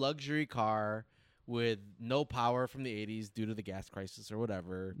non-memorable luxury car with no power from the 80s due to the gas crisis or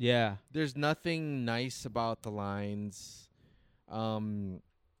whatever. Yeah. There's nothing nice about the lines. Nothing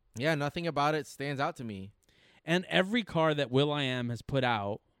about it stands out to me. And every car that Will.I.AMG has put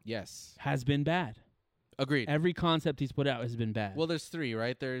out has been bad. Agreed. Every concept he's put out has been bad. Well, there's 3,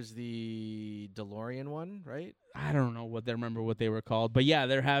 right? There's the DeLorean one, right? I don't know remember what they were called, but yeah,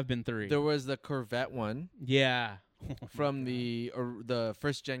 there have been 3. There was the Corvette one. Yeah. From the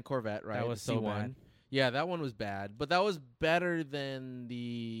first gen Corvette, right? That was so bad. Yeah, that one was bad, but that was better than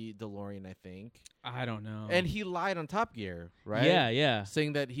the DeLorean, I think. I don't know. And he lied on Top Gear, right? Yeah.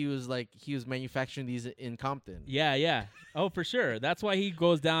 Saying that he was manufacturing these in Compton. Yeah. Oh, for sure. That's why he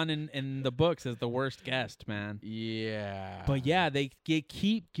goes down in the books as the worst guest, man. Yeah. But yeah, they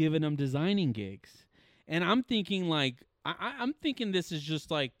keep giving him designing gigs. And I'm thinking I'm thinking this is just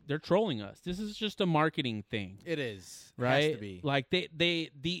they're trolling us. This is just a marketing thing. It is. Right? It has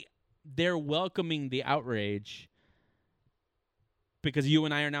to be. They're welcoming the outrage because you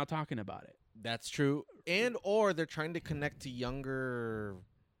and I are now talking about it. That's true. Or they're trying to connect to younger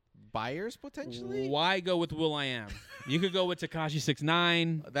buyers potentially. Why go with Will.I.AMG? You could go with Tekashi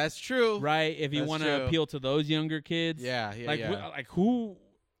 6ix9ine. That's true. Right? If you want to appeal to those younger kids. Yeah. Who?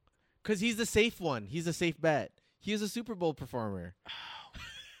 Because he's the safe one. He's a safe bet. He was a Super Bowl performer.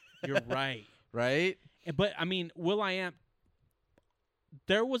 You're right. Right? But, I mean, Will.I.AMG,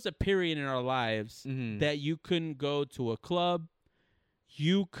 there was a period in our lives that you couldn't go to a club,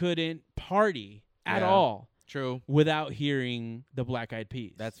 you couldn't party at all. True. Without hearing the Black Eyed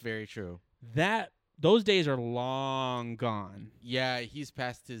Peas. That's very true. Those days are long gone. Yeah, he's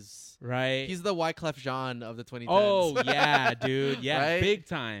past his... Right? He's the Wyclef Jean of the 2010s. Oh, yeah, dude. Yeah, right? Big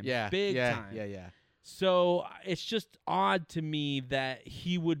time. Yeah. Big time. Yeah. So it's just odd to me that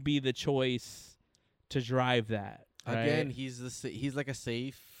he would be the choice to drive that. Right? Again, he's like a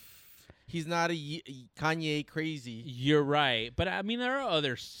safe. He's not a Kanye crazy. You're right, but I mean there are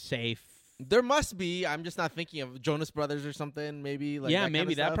other safe There must be. I'm just not thinking of Jonas Brothers or something. Maybe. Like yeah, that maybe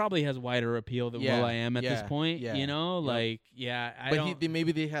kind of that stuff. probably has wider appeal than Will.I.AM at this point. Yeah. You know, Yep. like I But don't.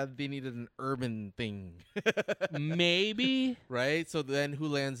 maybe they needed an urban thing. Maybe. Right. So then who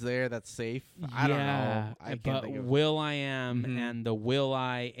lands there? That's safe. I don't know. I can't but think of. Will.I.AM and the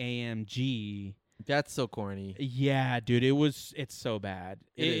Will.I.AMG. That's so corny. Yeah, dude, it's so bad.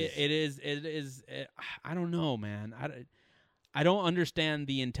 It is. I don't know, man. I don't understand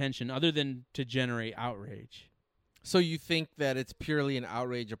the intention other than to generate outrage. So you think that it's purely an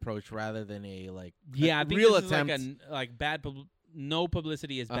outrage approach rather than a I think real this attempt? is like bad no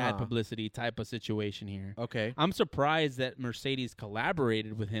publicity is bad publicity type of situation here. Okay. I'm surprised that Mercedes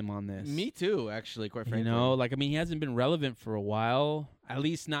collaborated with him on this. Me too, actually, quite frankly. You know, like, I mean, he hasn't been relevant for a while, at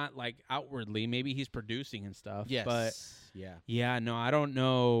least not like outwardly. Maybe he's producing and stuff. Yes. But yeah, no, I don't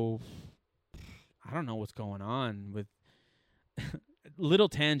know. I don't know what's going on with little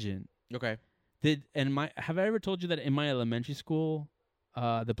tangent. Okay. Have I ever told you that in my elementary school,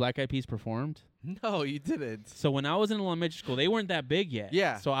 the Black Eyed Peas performed? No, you didn't. So when I was in elementary school, they weren't that big yet.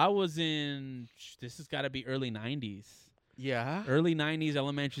 Yeah. So I was in, this has got to be early 90s. Yeah. Early 90s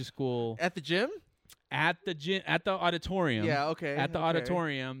elementary school. At the gym? At the auditorium. Yeah, okay. At the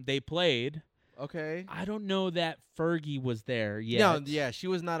auditorium, they played. Okay. I don't know that Fergie was there yet. No, yeah, she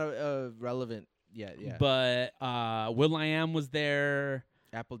was not a relevant yet, yeah. But Will.I.AM was there.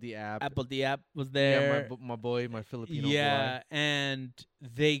 Apple D App. Apple D App was there. Yeah, my boy, my Filipino boy. And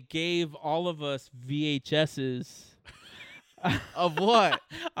they gave all of us VHSs. Of what?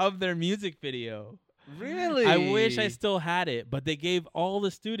 Of their music video. Really? I wish I still had it, but they gave all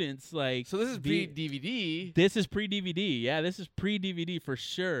the students like. So this is pre-DVD. This is pre-DVD. Yeah, this is pre-DVD for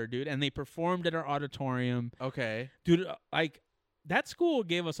sure, dude. And they performed at our auditorium. Okay, dude. Like that school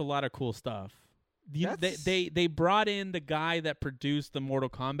gave us a lot of cool stuff. They brought in the guy that produced the Mortal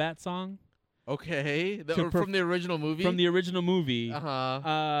Kombat song. Okay, from the original movie. From the original movie.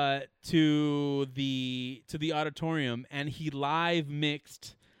 To the auditorium, and he live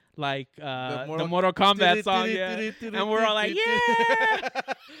mixed. Like the Mortal Kombat song, and we're all like, yeah,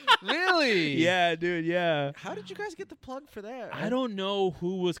 really, yeah, dude, yeah. How did you guys get the plug for that? I don't know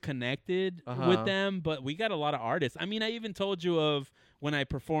who was connected with them, but we got a lot of artists. I mean, I even told you of when I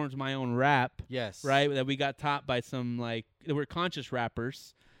performed my own rap. Yes, right. That we got taught by some they were conscious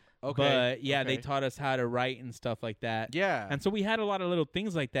rappers. Okay, but yeah, they taught us how to write and stuff like that. Yeah, and so we had a lot of little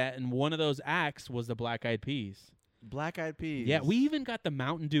things like that, and one of those acts was the Black Eyed Peas. Black Eyed Peas. Yeah, we even got the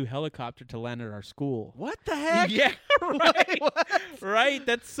Mountain Dew helicopter to land at our school. What the heck? Yeah, right. Right?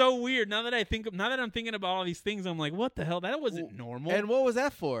 That's so weird. Now that I'm thinking about all these things, I'm like, what the hell? That wasn't normal. And what was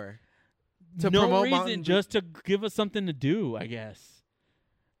that for? To no reason, just to give us something to do, I guess.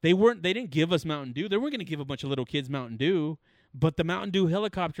 They didn't give us Mountain Dew. They weren't going to give a bunch of little kids Mountain Dew, but the Mountain Dew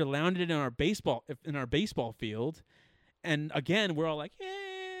helicopter landed in our baseball field. And again, we're all like, yeah.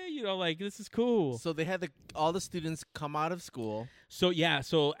 You know, like, this is cool. So they had all the students come out of school. So yeah,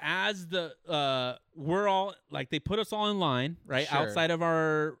 so as we're all like, they put us all in line, right, outside of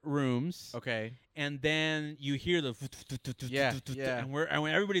our rooms. Okay. And then you hear the and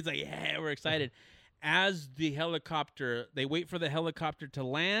everybody's like, yeah, we're excited. As the helicopter, they wait for the helicopter to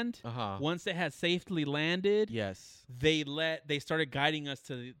land. Once it has safely landed, yes, they started guiding us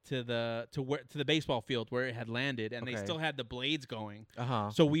to the baseball field where it had landed, and they still had the blades going.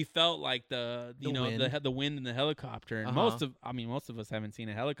 So we felt like the wind in the helicopter, and most of us haven't seen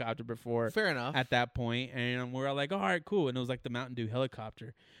a helicopter before. Fair enough. At that point, and we're like, all right, cool, and it was like the Mountain Dew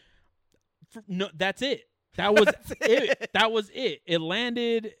helicopter. No, that's it. That was it. That was it. It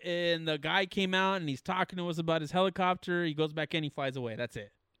landed, and the guy came out, and he's talking to us about his helicopter. He goes back in, he flies away. That's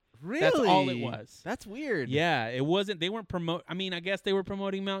it. Really? That's all it was. That's weird. Yeah, it wasn't. They weren't I guess they were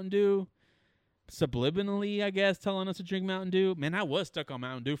promoting Mountain Dew subliminally, I guess, telling us to drink Mountain Dew. Man, I was stuck on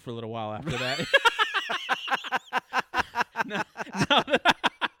Mountain Dew for a little while after that.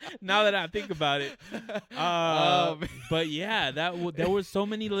 Now that I think about it. But yeah, there was so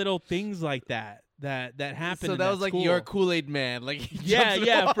many little things like that happened. So that was like school. your Kool-Aid man. Like,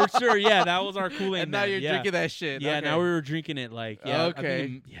 yeah, for sure. Yeah, that was our Kool-Aid and now man. you're drinking that shit. Yeah, okay. now we were drinking it like, yeah. Okay.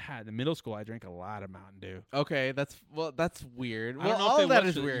 In the middle school, I drank a lot of Mountain Dew. Okay, that's weird. I don't know all if of that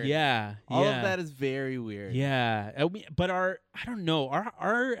is weird. Yeah. All of that is very weird. Yeah. But I don't know.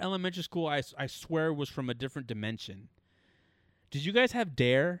 Our elementary school, I swear, was from a different dimension. Did you guys have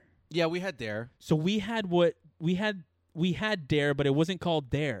Dare? Yeah, we had Dare. So we had Dare, but it wasn't called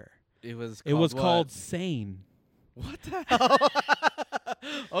Dare. It was called Sane. What the hell?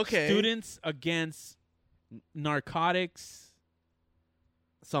 Okay. Students against narcotics.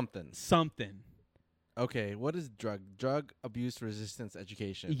 Something. Okay, what is drug abuse resistance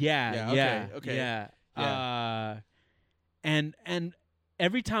education? Yeah. Okay. Yeah. And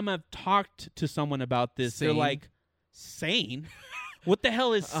every time I've talked to someone about this, they're like, sane? What the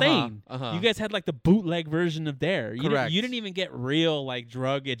hell is sane? You guys had like the bootleg version of there. You didn't even get real like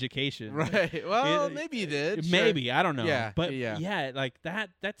drug education. Right. Well, maybe you did. Maybe. Sure. I don't know. Yeah. But yeah, like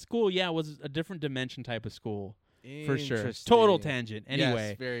that school, was a different dimension type of school. For sure. Total tangent. Anyway.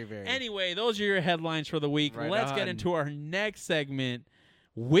 Yes, very, very. Anyway, those are your headlines for the week. Right Let's on. get into our next segment,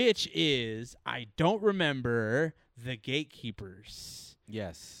 which is, I don't remember, the Gatekeepers.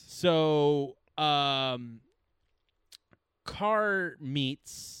 Yes. So, car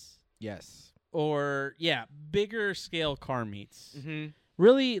meets. Yes. Or, bigger scale car meets. Mm-hmm.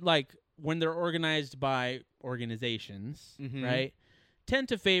 Really, like, when they're organized by organizations, right, tend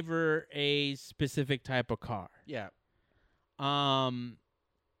to favor a specific type of car. Yeah. Supercars,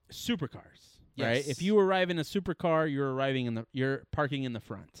 Yes. right? If you arrive in a supercar, you're parking in the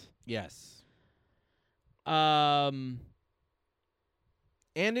front. Yes. Um,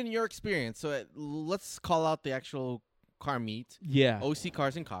 And in your experience, so let's call out the actual car meet. yeah. OC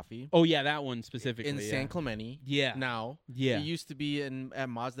Cars and Coffee. Oh yeah, that one specifically. In San Clemente. Yeah. Now. Yeah. It used to be at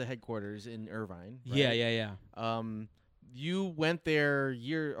Mazda headquarters in Irvine. Right? Yeah. You went there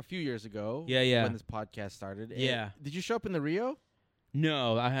a few years ago. Yeah. When this podcast started. Yeah. Did you show up in the Rio?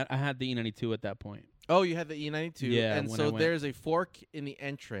 No, I had the E92 at that point. Oh, you had the E92. Yeah, And when so I went. there's a fork in the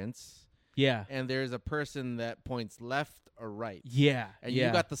entrance, Yeah. and there's a person that points left or right. Yeah. And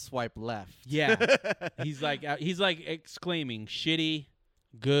you got the swipe left. Yeah. he's like exclaiming, "Shitty,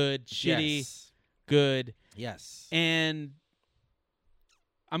 good, shitty, Yes. good." Yes. And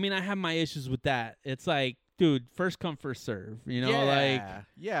I mean, I have my issues with that. It's like, dude, first come, first serve. You know,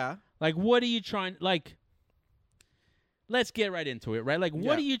 like what are you trying? Like, let's get right into it, right? Like,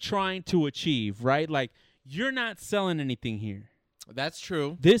 what are you trying to achieve, right? Like, you're not selling anything here. That's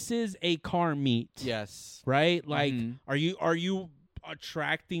true. This is a car meet. Yes. Right? Like, are you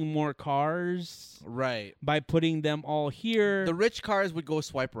attracting more cars? Right. By putting them all here. The rich cars would go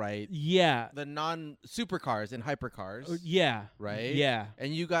swipe right. Yeah. The non-supercars and hypercars. Yeah. Right? Yeah.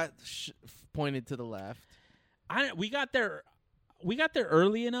 And you got pointed to the left. We got there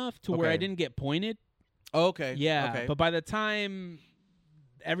early enough to where I didn't get pointed. Oh, okay. Yeah. Okay. But by the time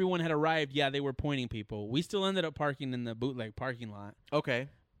everyone had arrived, they were pointing people. We still ended up parking in the bootleg parking lot. Okay.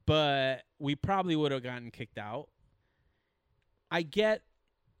 But we probably would have gotten kicked out. I get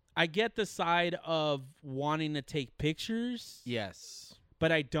the side of wanting to take pictures. Yes.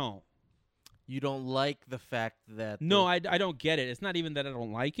 But I don't. You don't like the fact that... No, I don't get it. It's not even that I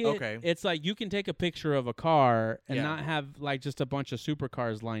don't like it. Okay. It's like you can take a picture of a car and not have like just a bunch of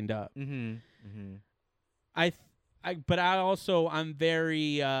supercars lined up. Mm-hmm. Mm-hmm. But I'm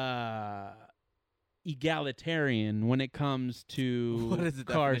very egalitarian when it comes to what is the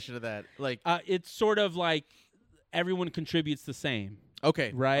cars. definition of that? Like, it's sort of like everyone contributes the same.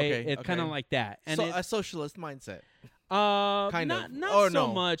 Okay. Right? Okay. It's kind of like that. And so a socialist mindset. Kind of. Not so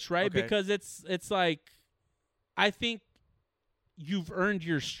much, right? Okay. Because it's like, I think you've earned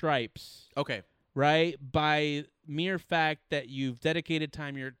your stripes. Okay. Right? By mere fact that you've dedicated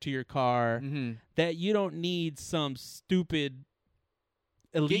time to your car, that you don't need some stupid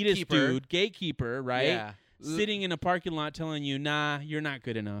elitist gatekeeper, right? Yeah. Sitting in a parking lot telling you, nah, you're not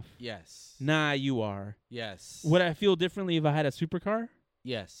good enough. Yes. Nah, you are. Yes. Would I feel differently if I had a supercar?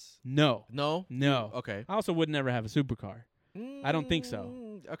 Yes. No. No? No. Okay. I also would never have a supercar. I don't think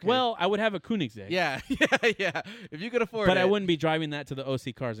so. Okay. Well, I would have a Koenigsegg. Yeah. If you could afford it. But I wouldn't be driving that to the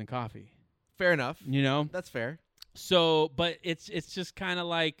OC Cars and Coffee. Fair enough. You know? That's fair. So, but it's just kind of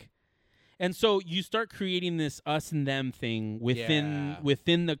like, and so you start creating this us and them thing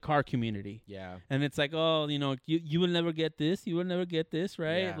within the car community. Yeah. And it's like, oh, you will never get this. You will never get this,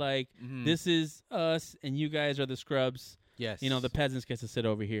 right? Yeah. Like, this is us, and you guys are the scrubs. Yes. The peasants get to sit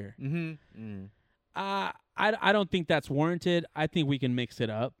over here. Mm-hmm. I don't think that's warranted. I think we can mix it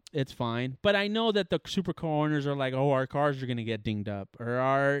up. It's fine. But I know that the supercar owners are like, oh, our cars are going to get dinged up.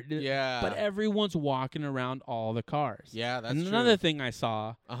 But everyone's walking around all the cars. Yeah, that's and true. Another thing I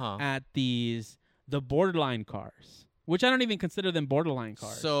saw at the borderline cars, which I don't even consider them borderline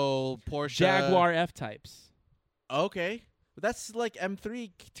cars. So Porsche. Jaguar F-Types. Okay. But that's like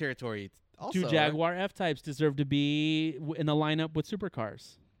M3 territory also. Do Jaguar F-Types deserve to be in the lineup with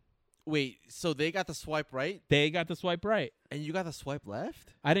supercars? Wait, so they got the swipe right? They got the swipe right. And you got the swipe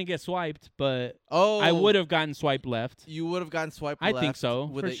left? I didn't get swiped, but I would have gotten swiped left. You would have gotten swiped left? I think so,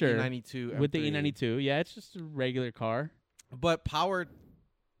 with for the sure. E92 M3. With the E92, yeah, it's just a regular car. But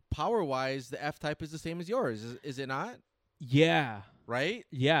power-wise, the F-Type is the same as yours, is it not? Yeah. right?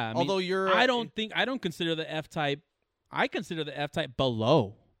 Yeah. I mean, Although I don't consider the F-Type. I consider the F-Type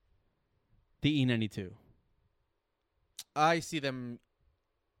below the E92. I see them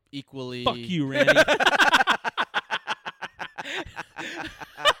equally. Fuck you, Randy.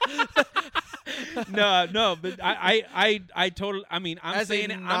 No, but I totally. I mean, I'm as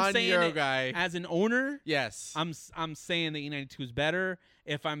saying a I'm saying non-Euro it guy. as an owner. Yes, I'm saying the E92 is better.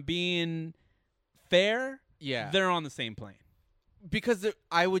 If I'm being fair, they're on the same plane. Because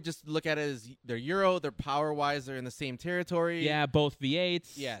I would just look at it as they're Euro, they're power-wise, they're in the same territory. Yeah, both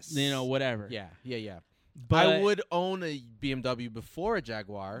V8s. Yes. Whatever. Yeah. But I would own a BMW before a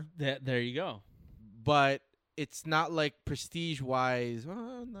Jaguar. There you go. But it's not like prestige-wise.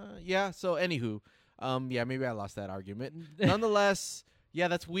 Yeah, so anywho, maybe I lost that argument. Nonetheless, yeah,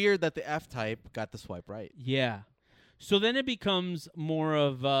 that's weird that the F-Type got the swipe right. Yeah. So then it becomes more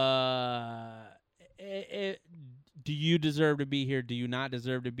of do you deserve to be here? Do you not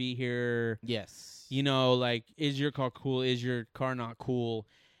deserve to be here? Yes. Like, is your car cool? Is your car not cool?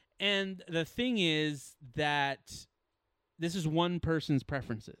 And the thing is that this is one person's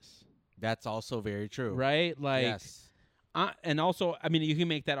preferences. That's also very true. Right? Like, yes. And also, I mean, you can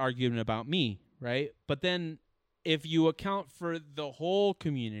make that argument about me, right? But then if you account for the whole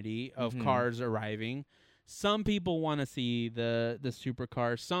community of cars arriving, some people want to see the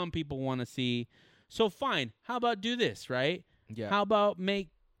supercar. Some people want to see... So fine, how about do this, right? Yeah. How about make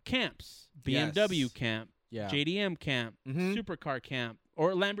camps? BMW camp, JDM camp, supercar camp,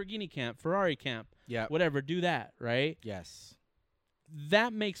 or Lamborghini camp, Ferrari camp, whatever. Do that, right? Yes.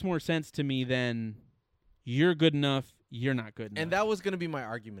 That makes more sense to me than you're good enough, you're not good enough. And that was going to be my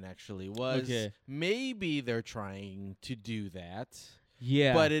argument, actually, was maybe they're trying to do that.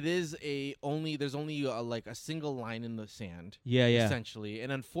 Yeah. But it is there's only like a single line in the sand. Yeah. Essentially. And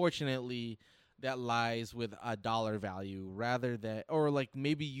unfortunately... that lies with a dollar value rather than, or like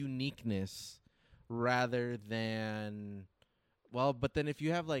maybe uniqueness rather than, but then if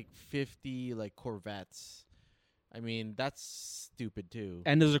you have like 50 like Corvettes, I mean, that's stupid too.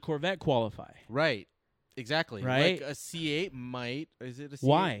 And does a Corvette qualify? Right. Exactly. Right. Like a C8 might, is it a C8?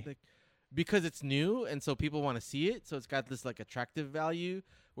 Why? Like, because it's new and so people want to see it. So it's got this like attractive value.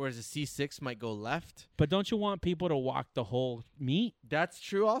 Whereas a C6 might go left. But don't you want people to walk the whole meet? That's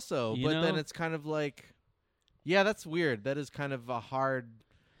true also. You know? Then it's kind of like, yeah, that's weird. That is kind of a hard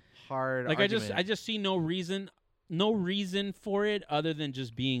like argument. I just see no reason for it other than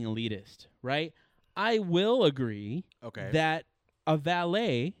just being elitist, right? I will agree that a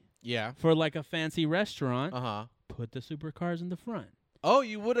valet for like a fancy restaurant put the supercars in the front. Oh,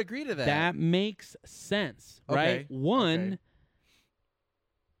 you would agree to that. That makes sense, right? One,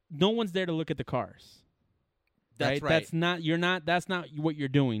 no one's there to look at the cars. That's right. That's not what you're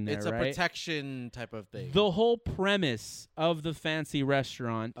doing there, It's a right? protection type of thing. The whole premise of the fancy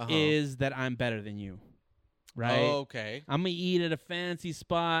restaurant is that I'm better than you. Right? Oh, okay. I'm going to eat at a fancy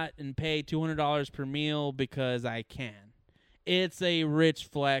spot and pay $200 per meal because I can. It's a rich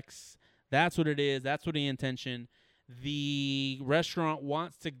flex. That's what it is. That's what the intention. The restaurant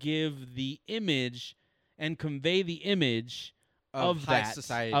wants to give the image and convey the image of high that,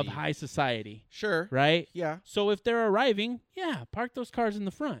 society. of high society. Sure. Right? Yeah. So if they're arriving, park those cars in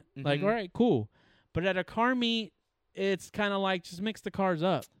the front. Like, all right, cool. But at a car meet, it's kind of like just mix the cars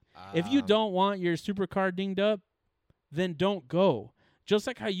up. If you don't want your supercar dinged up, then don't go. Just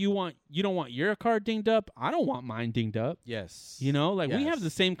like how you don't want your car dinged up, I don't want mine dinged up. Yes. We have the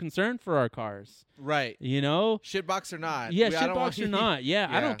same concern for our cars. Right. Shitbox or not. Yeah, shitbox or not. Yeah,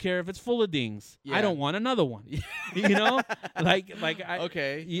 I don't care if it's full of dings. Yeah. I don't want another one. So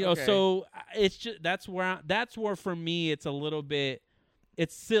it's just that's where for me it's a little bit,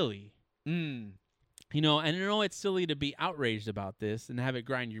 it's silly. And I know it's silly to be outraged about this and have it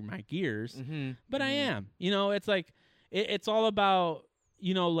grind my gears, but I am. It's like it's all about,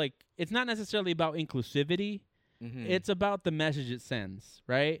 it's not necessarily about inclusivity. It's about the message it sends,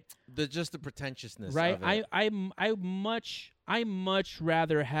 right? Just the pretentiousness, right? of it. I much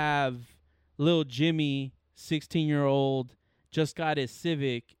rather have little Jimmy, 16-year-old, just got his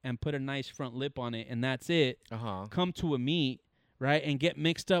Civic and put a nice front lip on it, and that's it. Come to a meet, right, and get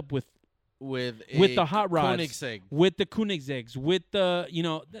mixed up with the hot rods, Koenigsegg. with the Koenigsegg's, with the,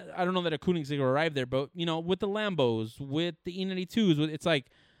 I don't know that a Koenigsegg will arrive there, but, with the Lambos, with the E92s, it's like,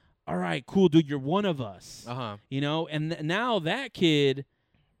 all right, cool, dude, you're one of us. And now that kid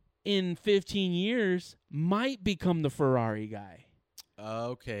in 15 years might become the Ferrari guy.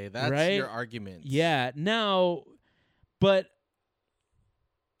 Okay, that's right? your argument. Yeah, now, but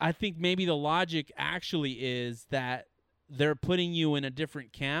I think maybe the logic actually is that they're putting you in a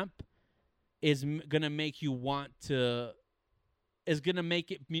different camp is going to make you want to is going to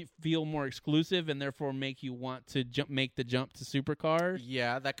make it feel more exclusive and therefore make you want to make the jump to supercars.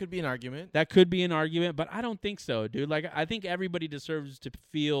 Yeah, that could be an argument. That could be an argument, but I don't think so, dude. Like, I think everybody deserves to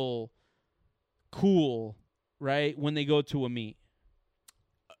feel cool, right, when they go to a meet.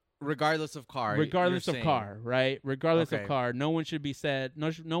 Regardless of car. Regardless of car, right? Regardless Okay. of car. No one should be said,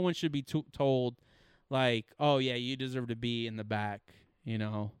 no one should be told, like, oh, yeah, you deserve to be in the back, you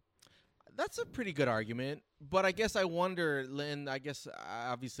know? That's a pretty good argument, but I guess I wonder, Lynn, I guess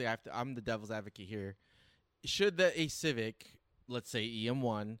obviously I'm the devil's advocate here. Should a Civic, let's say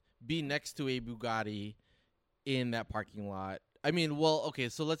EM1, be next to a Bugatti in that parking lot? I mean, well, okay,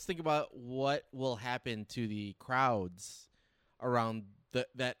 so let's think about what will happen to the crowds around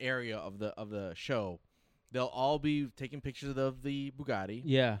that area of the show. They'll all be taking pictures of the Bugatti.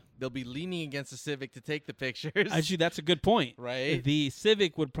 Yeah. They'll be leaning against the Civic to take the pictures. Actually, that's a good point. Right? The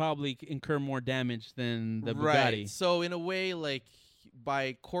Civic would probably incur more damage than the Bugatti. Right. So in a way, like,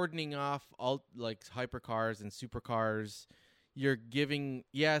 by cordoning off all like hypercars and supercars, you're giving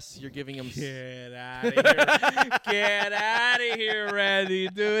them. Get out of here! Get out of here, Randy,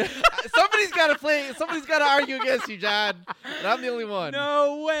 dude. Somebody's got to argue against you, John. And I'm the only one.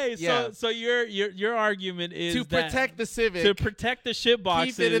 No way. Yeah. So your argument is To protect the Civic. to protect the shit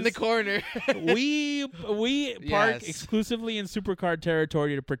boxes. Keep it in the corner. we park Yes. exclusively in supercar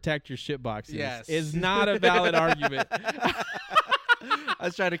territory to protect your shit boxes. Yes. Is not a valid argument. I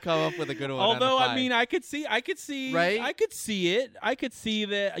was trying to come up with a good one. Although, out of I mean, I could see, Right? I could see it. I could see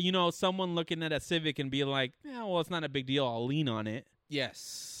that, you know, someone looking at a Civic and be like, yeah, well, it's not a big deal. I'll lean on it.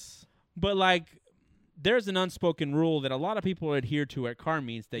 yes. But, like, there's an unspoken rule that a lot of people adhere to at car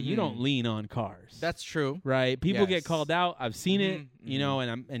meets that you don't lean on cars. That's true. right. People get Yes. called out. I've seen it, you know,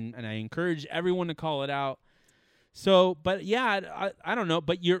 and I encourage everyone to call it out. So, but yeah, I don't know.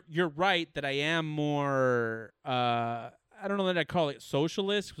 But you're right that I am more. I don't know that I call it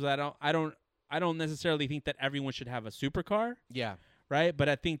socialist because I don't necessarily think that everyone should have a supercar, Yeah. right? But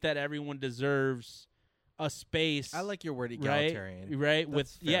I think that everyone deserves a space. I like your word egalitarian. right?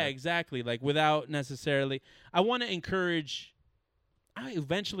 That's fair. Yeah, exactly. Like without necessarily, I want to encourage. I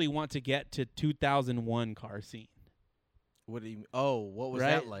eventually want to get to 2001 car scene. What do you? Oh, what was right?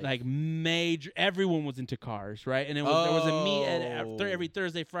 that like? Like major, everyone was into cars, right? And there was a meet Oh. every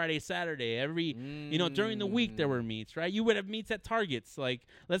Thursday, Friday, Saturday. You know, during the week there were meets, right? You would have meets at Targets, like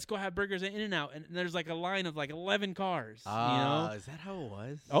let's go have burgers at In-N-Out, and there's like a line of like 11 cars. You know? Is that how it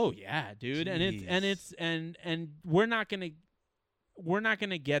was? Oh yeah, dude, Jeez. and we're not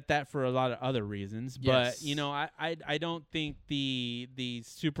gonna get that for a lot of other reasons, but Yes. you know, I don't think the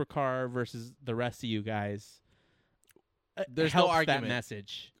supercar versus the rest of you guys. There's helps no argument. that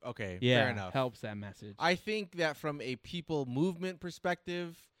message. Okay, Yeah, fair enough. helps that message. I think that from a people movement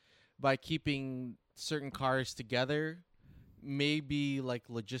perspective, by keeping certain cars together, maybe like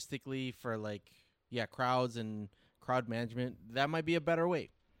logistically for like crowds and crowd management, that might be a better way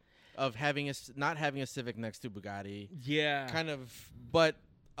of not having a Civic next to Bugatti. Yeah, Kind of, but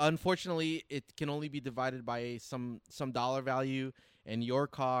unfortunately, it can only be divided by some dollar value, and your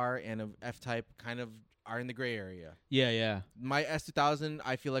car and a F-Type kind of are in the gray area. Yeah. My S2000,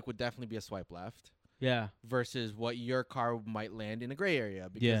 I feel like would definitely be a swipe left Yeah. versus what your car might land in a gray area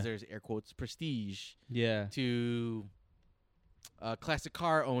because Yeah. there's air quotes prestige Yeah. to classic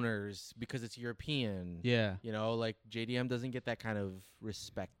car owners because it's European. Yeah. You know, like JDM doesn't get that kind of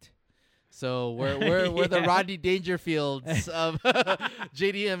respect. So we're the Rodney Dangerfields of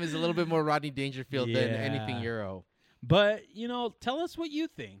JDM is a little bit more Rodney Dangerfield than anything Euro. But, you know, tell us what you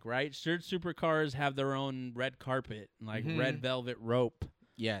think, right? Should supercars have their own red carpet, like red velvet rope?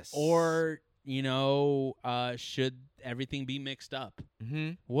 Yes. Or, you know, should everything be mixed up?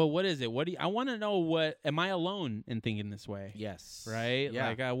 Mm-hmm. Well, what is it? I want to know am I alone in thinking this way? Yes. Right? Yeah.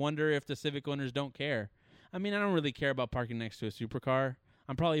 Like, I wonder if the Civic owners don't care. I mean, I don't really care about parking next to a supercar.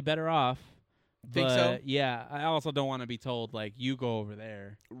 I'm probably better off. Think but, so? Yeah. I also don't want to be told, like, you go over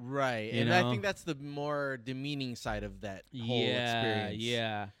there. Right. You And know? I think that's the more demeaning side of that whole experience.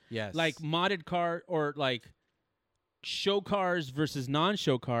 Yeah. Yes. Like modded car or like show cars versus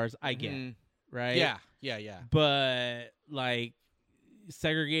non-show cars, I get, right? Yeah. But like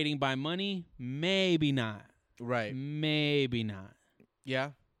segregating by money, maybe not. Right. Maybe not.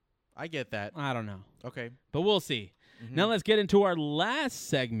 Yeah. I get that. I don't know. Okay. But we'll see. Now let's get into our last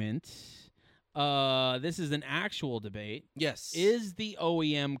segment. This is an actual debate. Yes. Is the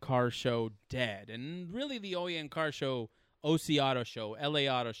OEM car show dead? And really the OEM car show, OC Auto Show, LA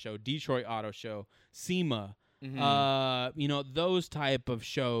Auto Show, Detroit Auto Show, SEMA, you know, those type of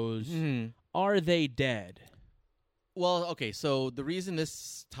shows, are they dead? Well, okay, so the reason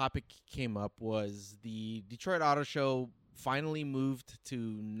this topic came up was the Detroit Auto Show finally moved to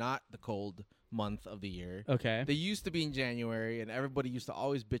not the cold month of the year. Okay. They used to be in January, and everybody used to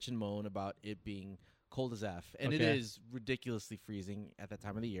always bitch and moan about it being cold as F. And it is ridiculously freezing at that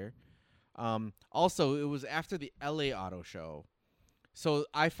time of the year. Also, it was after the LA Auto Show. So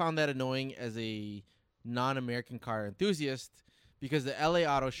I found that annoying as a non-American car enthusiast because the LA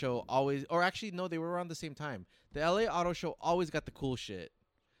Auto Show always, or actually, no, they were around the same time. The LA Auto Show always got the cool shit.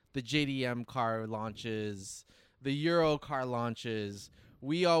 The JDM car launches, the Euro car launches.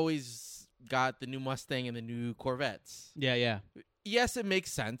 We always got the new Mustang and the new Corvettes. Yeah. Yes, it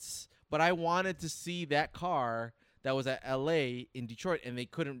makes sense, but I wanted to see that car that was at LA in Detroit, and they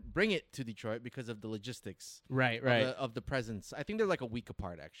couldn't bring it to Detroit because of the logistics. Right. Of the presence. I think they're like a week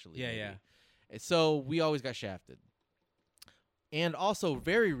apart, actually. Yeah. So we always got shafted. And also,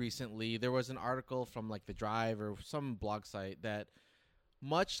 very recently, there was an article from like The Drive or some blog site that,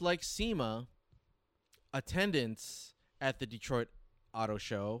 much like SEMA, attendance at the Detroit Auto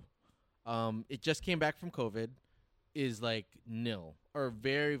Show, it just came back from COVID, is like nil or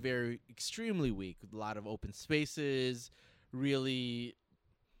very, very extremely weak. A lot of open spaces, really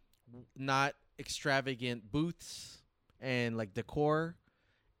not extravagant booths and like decor.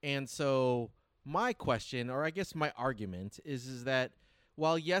 And so my question, or I guess my argument, is that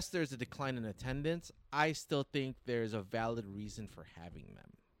while yes, there's a decline in attendance, I still think there's a valid reason for having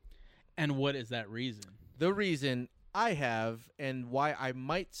them. And what is that reason? The reason I have, and why I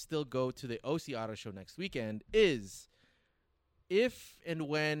might still go to the OC Auto Show next weekend, is if and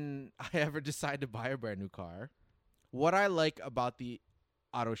when I ever decide to buy a brand new car, what I like about the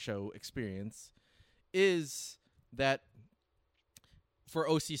auto show experience is that for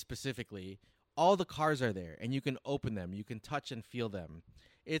OC specifically, all the cars are there and you can open them, you can touch and feel them.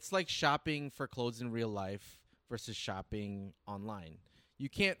 It's like shopping for clothes in real life versus shopping online. You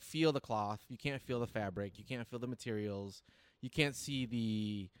can't feel the cloth, you can't feel the fabric, you can't feel the materials, you can't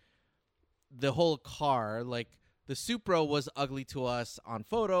see the whole car. Like the Supra was ugly to us on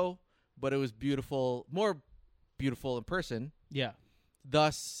photo, but it was beautiful, more beautiful in person. Yeah.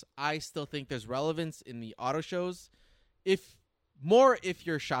 Thus, I still think there's relevance in the auto shows. If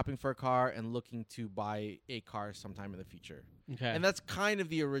you're shopping for a car and looking to buy a car sometime in the future. Okay. And that's kind of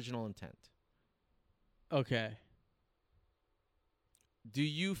the original intent. Okay. Do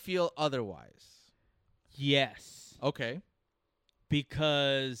you feel otherwise? Yes. Okay.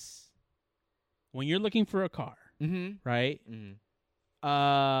 Because when you're looking for a car, right?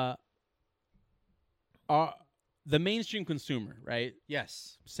 The mainstream consumer, right?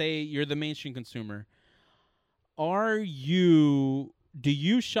 Yes. Say you're the mainstream consumer. Do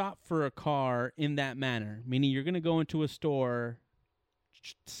you shop for a car in that manner? Meaning you're going to go into a store,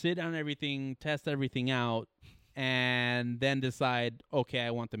 sit on everything, test everything out, and then decide, okay,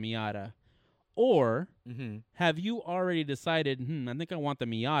 I want the Miata. Or have you already decided, I think I want the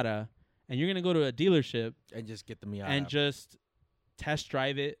Miata, and you're going to go to a dealership and just get the Miata and just test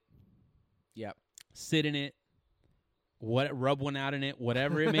drive it. Yep. Sit in it. Rub one out in it,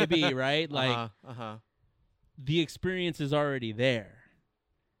 whatever it may be, right? Like the experience is already there.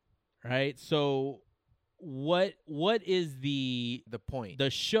 Right? So what is the point? The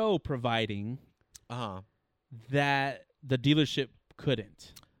show providing that the dealership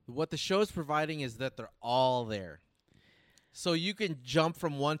couldn't? What the show's providing is that they're all there. So you can jump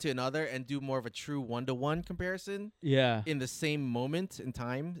from one to another and do more of a true one-to-one comparison. Yeah. In the same moment in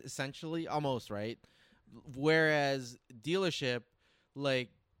time, essentially, almost, right? Whereas dealership, like,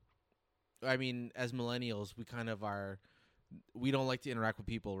 I mean, as millennials, we kind of are, we don't like to interact with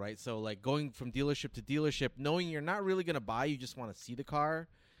people, right? So, like, going from dealership to dealership, knowing you're not really going to buy, you just want to see the car,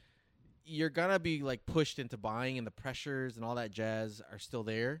 you're going to be, like, pushed into buying, and the pressures and all that jazz are still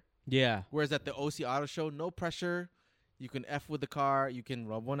there. Yeah. Whereas at the OC Auto Show, no pressure. You can F with the car. You can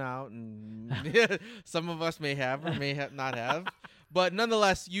rub one out. And some of us may have or may not have. But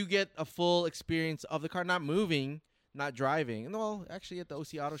nonetheless, you get a full experience of the car, not moving, not driving. Well, actually, at the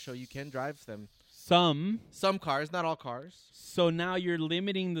OC Auto Show, you can drive them. Some cars, not all cars. So now you're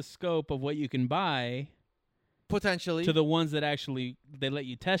limiting the scope of what you can buy. Potentially. To the ones that actually they let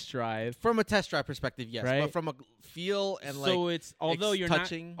you test drive. From a test drive perspective, yes. Right? But from a feel and so it's although you're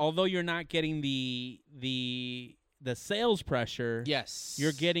touching. Although you're not getting the sales pressure, yes,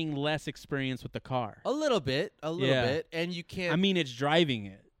 you're getting less experience with the car. A little bit, and you can't. I mean, it's driving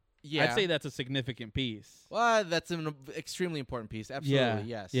it. Yeah, I'd say that's a significant piece. Well, that's an extremely important piece.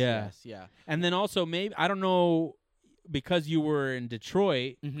 Absolutely, yes. And then also, maybe I don't know, because you were in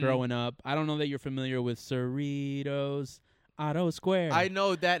Detroit growing up. I don't know that you're familiar with Cerritos. Auto Square. I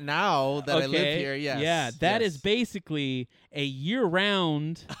know that now that I live here. Yes. Yeah, that is basically a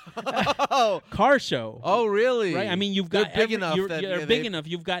year-round car show. Oh, really? Right. I mean, you've They're got big enough. You're big enough.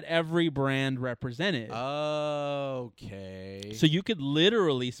 You've got every brand represented. Okay. So you could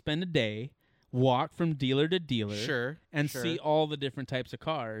literally spend a day, walk from dealer to dealer, and see all the different types of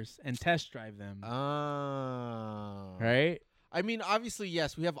cars and test drive them. Right. I mean, obviously,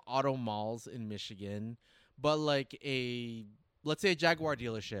 yes, we have auto malls in Michigan, but like let's say a Jaguar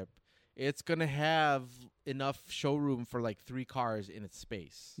dealership, it's going to have enough showroom for like 3 cars in its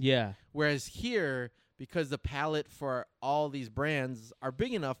space. Yeah. Whereas here, because the palette for all these brands are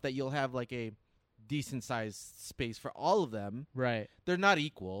big enough that you'll have like a decent sized space for all of them. Right. They're not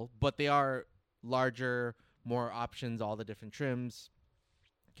equal, but they are larger, more options, all the different trims.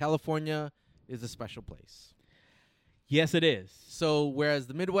 California is a special place. Yes, it is. So whereas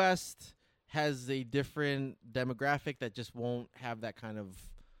the Midwest has a different demographic that just won't have that kind of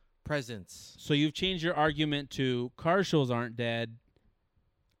presence. So you've changed your argument to car shows aren't dead.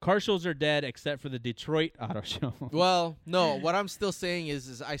 Car shows are dead except for the Detroit Auto Show. Well, no, what I'm still saying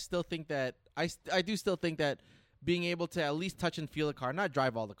is I still think that I do still think that being able to at least touch and feel a car, not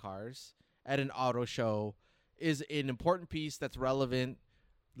drive all the cars at an auto show, is an important piece that's relevant.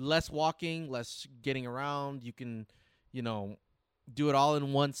 Less walking, less getting around. You can, do it all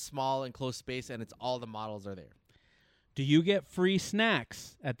in one small enclosed space, and it's all the models are there. Do you get free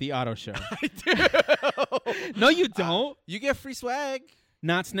snacks at the auto show? I do. No, you don't. You get free swag.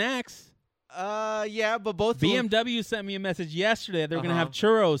 Not snacks. Yeah, but both BMW sent me a message yesterday. They're going to have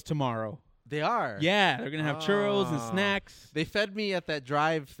churros tomorrow. They are. Yeah, they're going to have churros and snacks. They fed me at that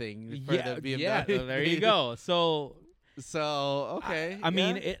drive thing. For the BMW. Yeah. So there you go. So okay. I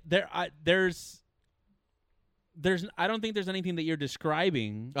mean, there's I don't think there's anything that you're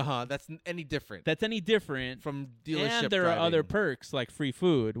describing. That's any different. That's any different from dealership. And there are other perks like free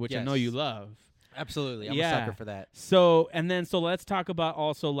food, which I know you love. Absolutely, I'm a sucker for that. So let's talk about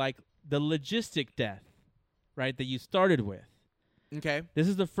also like the logistic death, right? That you started with. Okay. This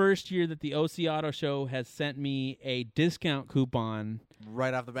is the first year that the OC Auto Show has sent me a discount coupon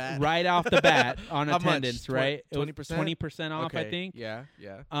right off the bat. Right off the bat on How attendance, much? right? 20%? 20% off, okay. I think. Yeah.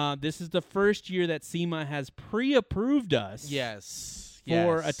 This is the first year that SEMA has pre-approved us. Yes.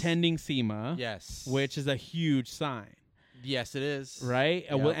 For attending SEMA. Yes. Which is a huge sign. Yes, it is. Right?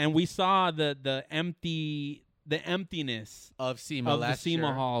 Yep. And we saw the emptiness of SEMA of the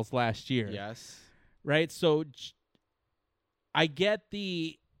SEMA halls last year. Yes. Right? So I get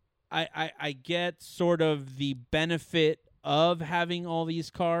I get sort of the benefit of having all these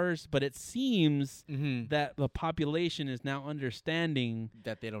cars, but it seems that the population is now understanding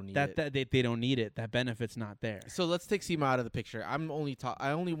that they don't need it. That they don't need it. That benefit's not there. So let's take SEMA out of the picture.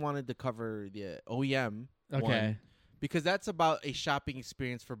 I only wanted to cover the OEM one, because that's about a shopping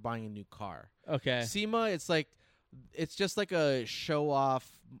experience for buying a new car. Okay. SEMA, it's just like a show off.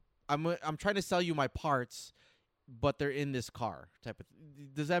 I'm trying to sell you my parts, but they're in this car type of.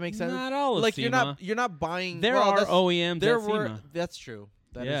 Does that make sense? Not all of like SEMA. You're not buying. There are OEMs at SEMA. That's true.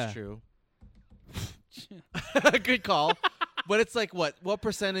 That is true. Good Good call. But it's like what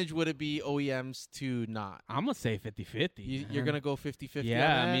percentage would it be OEMs to not? I'm gonna say 50-50. You're gonna go 50-50.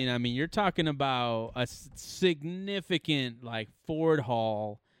 Yeah, on that? I mean, you're talking about a significant like Ford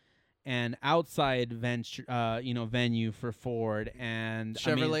hall and outside venue for Ford, and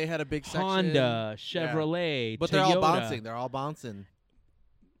Chevrolet had a big section. Honda, Chevrolet, but Toyota. They're all bouncing.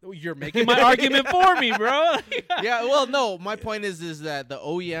 You're making my argument for me, bro. Yeah, well, no. My point is that the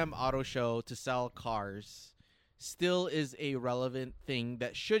OEM auto show to sell cars still is a relevant thing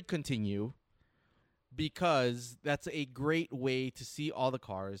that should continue, because that's a great way to see all the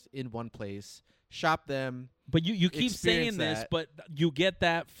cars in one place, shop them. But you keep saying this, but you get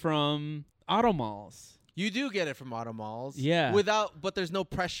that from auto malls. You do get it from auto malls. Yeah. But there's no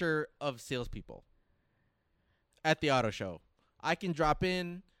pressure of salespeople at the auto show. I can drop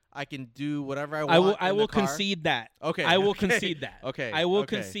in. I can do whatever I want. I will concede that. Okay. I will concede that. Okay. I will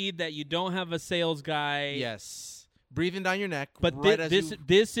concede that you don't have a sales guy. Yes. Breathing down your neck. But right this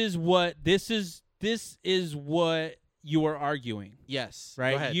is what you are arguing. Yes.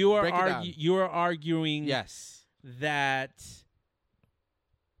 Right. Go ahead. You are Break arguing. Yes. That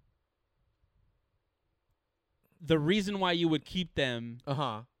the reason why you would keep them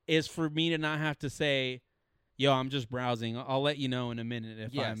is for me to not have to say, "Yo, I'm just browsing. I'll let you know in a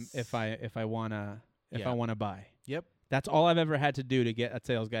minute if I wanna buy." Yep. That's all I've ever had to do to get a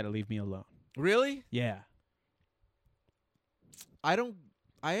sales guy to leave me alone. Really? Yeah. I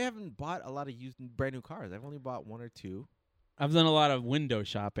haven't bought a lot of brand new cars. I've only bought one or two. I've done a lot of window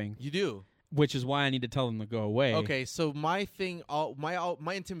shopping. You do? which is why I need to tell them to go away. Okay, so my thing,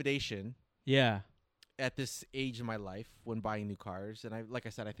 my intimidation. Yeah. At this age in my life, when buying new cars, and like I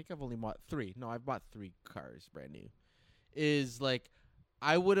said, I think I've only bought 3. No, I've bought 3 cars brand new. Is like,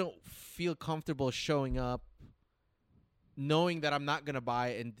 I wouldn't feel comfortable showing up, knowing that I'm not gonna buy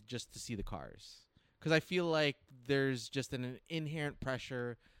and just to see the cars, because I feel like there's just an inherent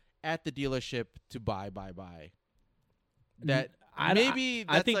pressure at the dealership to buy. That I maybe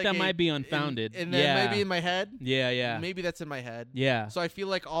I think like that might be unfounded. And then maybe in my head. Yeah. Maybe that's in my head. Yeah. So I feel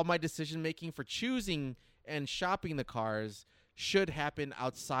like all my decision making for choosing and shopping the cars should happen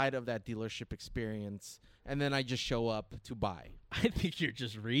outside of that dealership experience, and then I just show up to buy. I think you're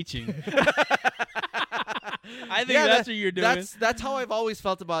just reaching. I think that's what you're doing. That's how I've always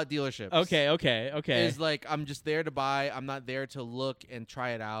felt about dealerships. Okay. Is like, I'm just there to buy. I'm not there to look and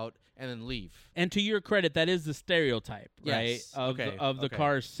try it out and then leave. And to your credit, that is the stereotype, right? Yes. Of the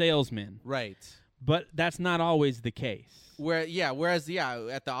car's salesman. Right. But that's not always the case. Whereas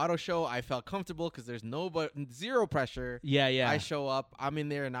at the auto show, I felt comfortable because there's zero pressure. Yeah. I show up, I'm in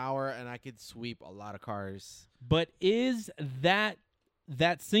there an hour, and I could sweep a lot of cars. But is that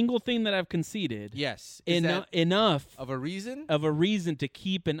single thing that I've conceded? Yes. Enough of a reason? Of a reason to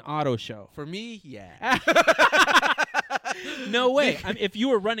keep an auto show? For me, yeah. No way. I mean, if you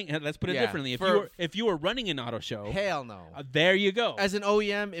were running, let's put it differently. If you were running an auto show, hell no. There you go. As an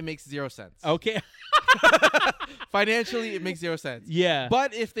OEM, it makes 0 sense. Okay. Financially, it makes 0 sense. Yeah.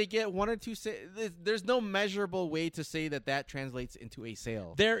 But if they get 1 or 2 there's no measurable way to say that translates into a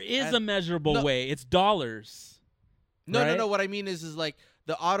sale. There is a measurable way. It's dollars. No. What I mean is like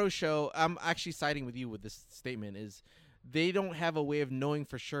the auto show. I'm actually siding with you with this statement. Is they don't have a way of knowing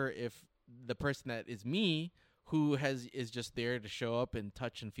for sure if the person that is me, who is just there to show up and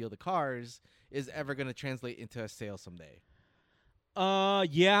touch and feel the cars, is ever going to translate into a sale someday.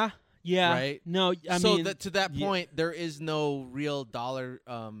 Yeah. Right. No, I mean, to that point, there is no real dollar.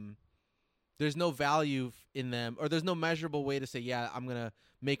 There's no value in them, or there's no measurable way to say, yeah, I'm gonna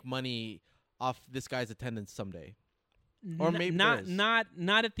make money off this guy's attendance someday. Or maybe not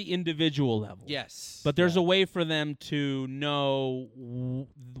at the individual level. Yes, but there's a way for them to know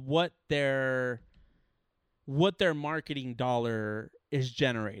what their marketing dollar is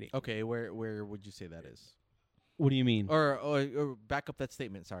generating. Okay, where would you say that is? What do you mean? Or back up that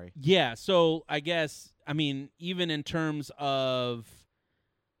statement. Sorry. Yeah. So I guess even in terms of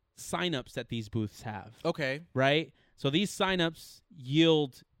signups that these booths have. Okay. Right. So these signups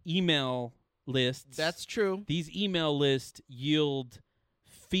yield email lists. That's true. These email lists yield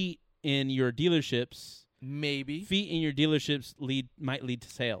feet in your dealerships. Maybe feet in your dealerships might lead to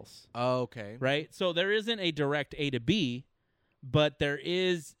sales. Okay. Right. So there isn't a direct A to B, but there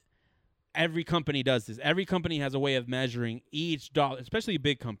is. Every company does this. Every company has a way of measuring each dollar, especially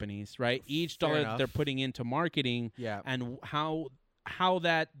big companies, right? Each dollar that they're putting into marketing, and how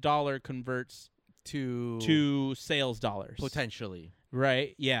that dollar converts to sales dollars potentially.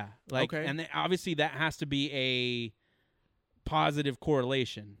 Right? Yeah. And obviously that has to be a positive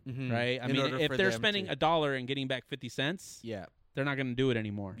correlation, right? I mean, if they're spending $1 and getting back 50 cents, they're not going to do it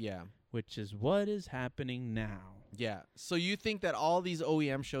anymore. Yeah. Which is what is happening now. Yeah. So you think that all these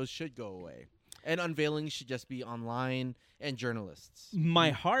OEM shows should go away and unveilings should just be online and journalists?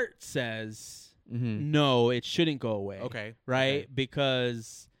 My heart says no, it shouldn't go away. Okay. Right? Okay.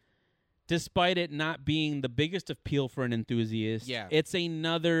 Because despite it not being the biggest appeal for an enthusiast, it's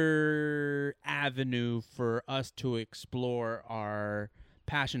another avenue for us to explore our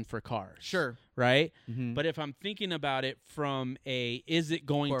passion for cars. Sure. Right? But if I'm thinking about it from is it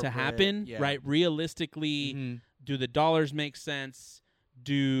going to happen? Right? Realistically, do the dollars make sense?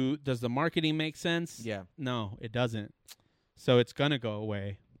 Does the marketing make sense? Yeah. No, it doesn't. So it's going to go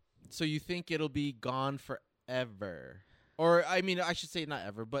away. So you think it'll be gone forever? Or, I mean, I should say not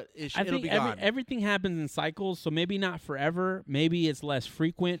ever, but it'll be gone. Everything happens in cycles, so maybe not forever. Maybe it's less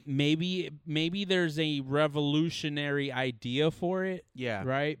frequent. Maybe there's a revolutionary idea for it. Yeah.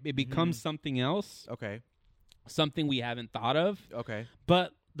 Right? It becomes something else. Okay. Something we haven't thought of. Okay.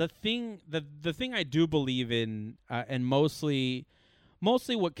 But the thing I do believe in, and mostly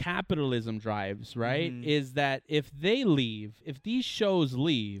what capitalism drives, right, is that if these shows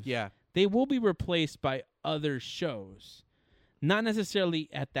leave, they will be replaced by other shows. Not necessarily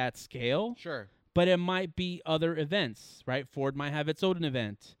at that scale. Sure. But it might be other events, right? Ford might have its own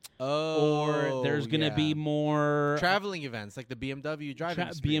event. Or there's going to be more traveling events like the BMW driving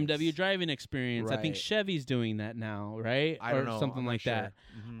experience. BMW driving experience. Right. I think Chevy's doing that now, right? I don't know. Something like that.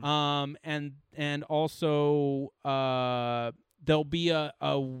 And also there'll be a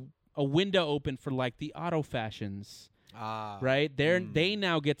window open for like the auto fashions. right? They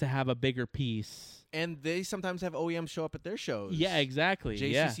now get to have a bigger piece. And they sometimes have OEM show up at their shows. Yeah, exactly.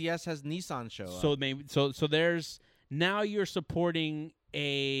 JCCS has Nissan show up. So maybe so there's now you're supporting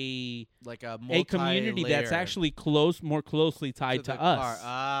a community that's actually more closely tied to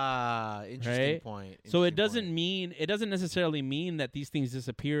us. Interesting right? point. So it doesn't necessarily mean that these things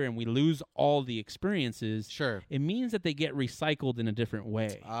disappear and we lose all the experiences. Sure. It means that they get recycled in a different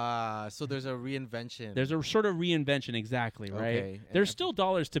way. So there's a reinvention. There's a sort of reinvention, exactly, right? Okay. There's still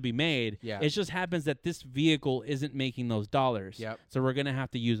dollars to be made. Yeah. It just happens that this vehicle isn't making those dollars. Yep. So we're going to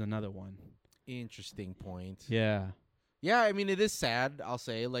have to use another one. Interesting point. Yeah. Yeah, I mean, it is sad, I'll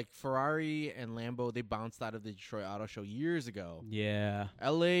say. Like, Ferrari and Lambo, they bounced out of the Detroit Auto Show years ago. Yeah.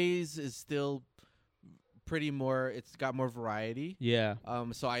 LA's is still it's got more variety. Yeah.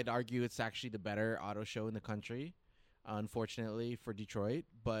 So I'd argue it's actually the better auto show in the country, unfortunately, for Detroit.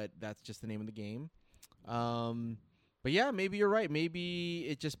 But that's just the name of the game. But yeah, maybe you're right. Maybe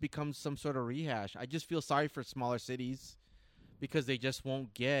it just becomes some sort of rehash. I just feel sorry for smaller cities because they just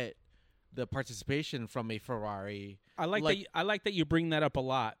won't get the participation from a Ferrari. I like that you bring that up a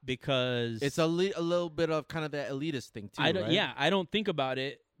lot because it's a little bit of kind of that elitist thing too. Right? Yeah, I don't think about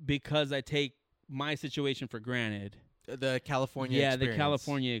it because I take my situation for granted. The California experience. The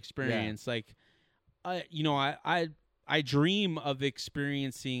California experience. Yeah. Like, I dream of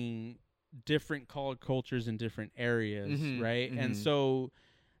experiencing different cultures in different areas, right? Mm-hmm. And so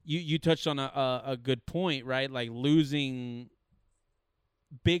you touched on a good point, right? Like losing.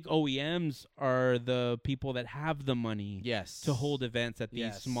 Big OEMs are the people that have the money to hold events at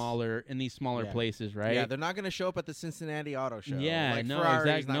these smaller places, right? Yeah, they're not going to show up at the Cincinnati Auto Show. Yeah, like, no,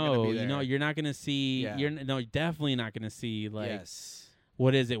 Ferrari's exactly. Not be there. You're not going to see. Yeah. You're definitely not going to see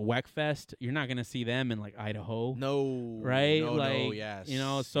what is it, Weckfest? You're not going to see them in like Idaho. No, right? No, yes.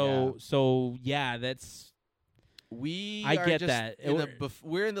 So that's. I get that.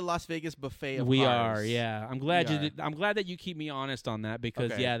 We're in the Las Vegas buffet of we cars. Are, yeah. I'm glad that you keep me honest on that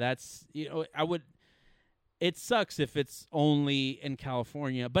because that's it sucks if it's only in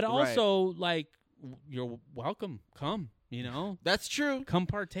California, but also like you're welcome. Come, that's true. Come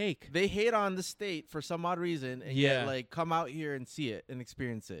partake. They hate on the state for some odd reason, and yet like come out here and see it and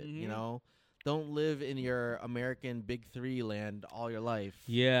experience it. Mm-hmm. Don't live in your American Big Three land all your life.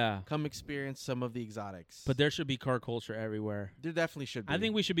 Yeah. Come experience some of the exotics. But there should be car culture everywhere. There definitely should be. I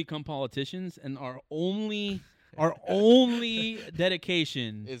think we should become politicians, and our only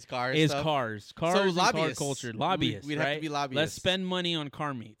dedication is cars. Cars so and lobbyists. Car culture. Lobbyists, We'd right? have to be lobbyists. Let's spend money on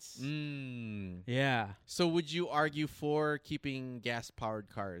car meets. Yeah. So would you argue for keeping gas-powered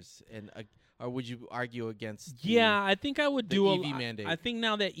cars or would you argue against I think I would do EV mandate? I think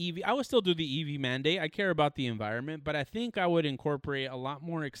now that I would still do the EV mandate. I care about the environment, but I think I would incorporate a lot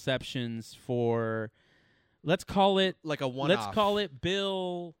more exceptions for, let's call it like a one-off. Let's call it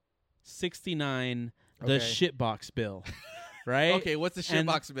Bill 69, the shitbox bill. Right? Okay, what's the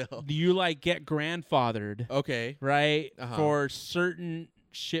shitbox bill? You get grandfathered. Okay. Right? For certain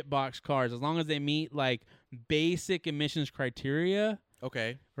shitbox cars, as long as they meet basic emissions criteria.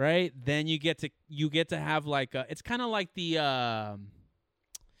 Okay. Right? Then you get to have it's kind of like the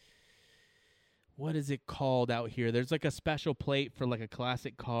what is it called out here? There's a special plate for a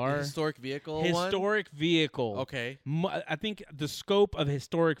classic car. Historic vehicle. Historic vehicle. Okay. I think the scope of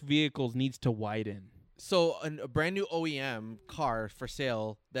historic vehicles needs to widen. So a brand new OEM car for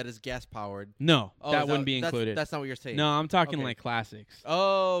sale that is gas powered. No, that wouldn't be included. That's not what you're saying. No, I'm talking classics.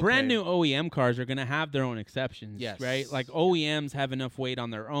 Oh, okay. Brand new OEM cars are going to have their own exceptions. Yes. Right? OEMs have enough weight on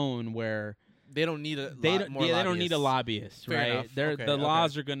their own where they don't need they don't need a lobbyist. Fair right? Enough. The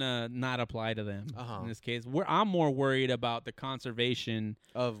laws are gonna not apply to them in this case. I'm more worried about the conservation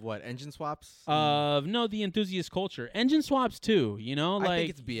of what engine swaps. The enthusiast culture, engine swaps too. I think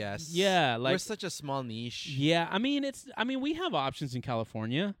it's BS. Yeah, we're such a small niche. Yeah, I mean we have options in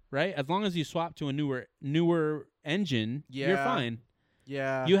California, right? As long as you swap to a newer engine, you're fine.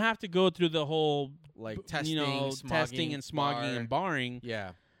 Yeah, you have to go through the whole testing, testing and smogging and barring.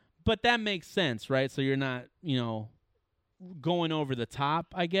 Yeah. But that makes sense, right? So you're not, going over the top,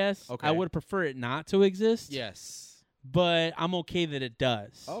 I guess. Okay. I would prefer it not to exist. Yes. But I'm okay that it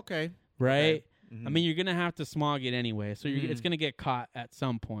does. Okay. Right? Okay. Mm-hmm. I mean, you're going to have to smog it anyway, so it's going to get caught at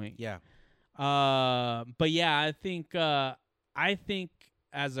some point. Yeah. But yeah, I think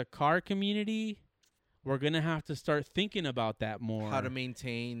as a car community, we're going to have to start thinking about that more. How to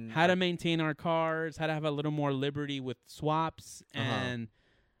maintain our cars, how to have a little more liberty with swaps, and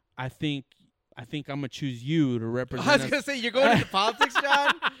I think I'm gonna choose you to represent. I was gonna say you're going into politics,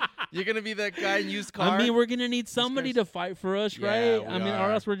 John. You're gonna be that guy in used car. I mean, we're gonna need somebody to fight for us, right? I mean,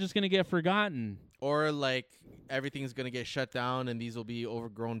 or else we're just gonna get forgotten. Or everything's gonna get shut down and these will be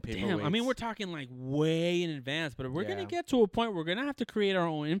overgrown paperweights. Damn, I mean, we're talking like way in advance, but we're gonna get to a point where we're gonna have to create our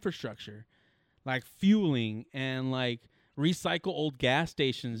own infrastructure, like fueling and like recycle old gas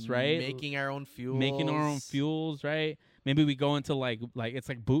stations, right? Making our own fuels, right? Maybe we go into like it's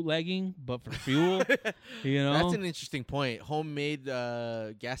like bootlegging, but for fuel. You know, that's an interesting point. Homemade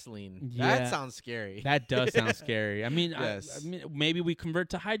gasoline. Yeah. That sounds scary. That does sound scary. I mean, yes. I mean, maybe we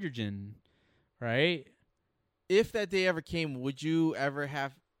convert to hydrogen, right? If that day ever came, would you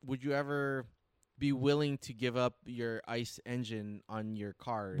ever be willing to give up your ICE engine on your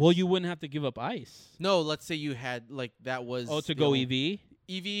cars? Well, you wouldn't have to give up ICE. No, let's say you had like that was to go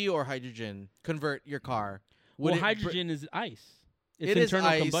EV or hydrogen. Convert your car. Well, hydrogen is ICE. It's it internal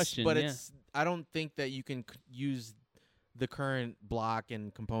is ICE, combustion, but it's. I don't think that you can use the current block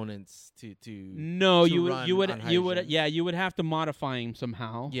and components to. No, to you would you would have to modify him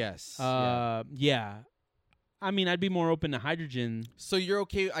somehow. Yes. Yeah. I mean, I'd be more open to hydrogen. So you're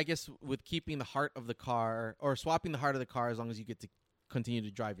okay, I guess, with keeping the heart of the car or swapping the heart of the car as long as you get to continue to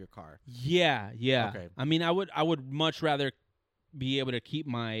drive your car. Yeah. Okay. I mean, I would much rather be able to keep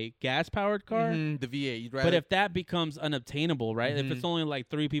my gas-powered car. The V8. You'd rather. But if that becomes unobtainable, right? If it's only like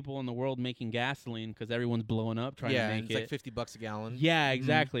 3 people in the world making gasoline because everyone's blowing up trying to make it's like $50 a gallon. Yeah,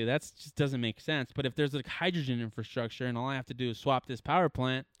 exactly. That just doesn't make sense. But if there's like hydrogen infrastructure and all I have to do is swap this power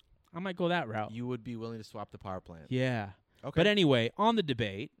plant, I might go that route. You would be willing to swap the power plant. Yeah. Okay. But anyway, on the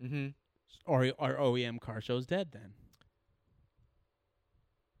debate, are OEM car shows dead then?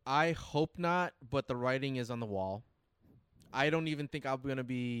 I hope not, but the writing is on the wall. I don't even think I'm going to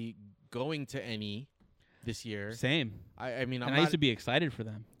be going to any this year. Same. I mean, I used to be excited for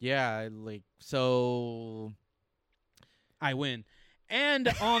them. Yeah, so I win. And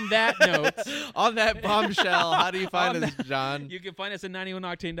on that note, on that bombshell, how do you find us, John? You can find us at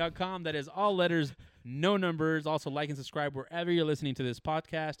 91octane.com. That is all letters, no numbers. Also, like and subscribe wherever you're listening to this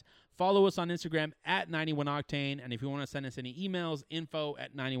podcast. Follow us on Instagram at 91octane. And if you want to send us any emails,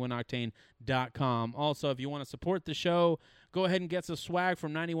 info@91octane.com. Also, if you want to support the show, go ahead and get some swag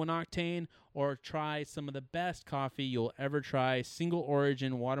from 91octane or try some of the best coffee you'll ever try. Single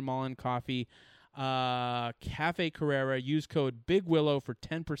origin watermelon coffee. Cafe Carrera. Use code Big Willow for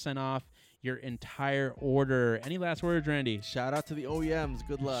 10% off your entire order. Any last words, Randy? Shout out to the OEMs.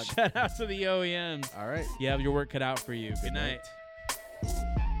 Good luck. Shout out to the OEMs. All right. You have your work cut out for you. Good night.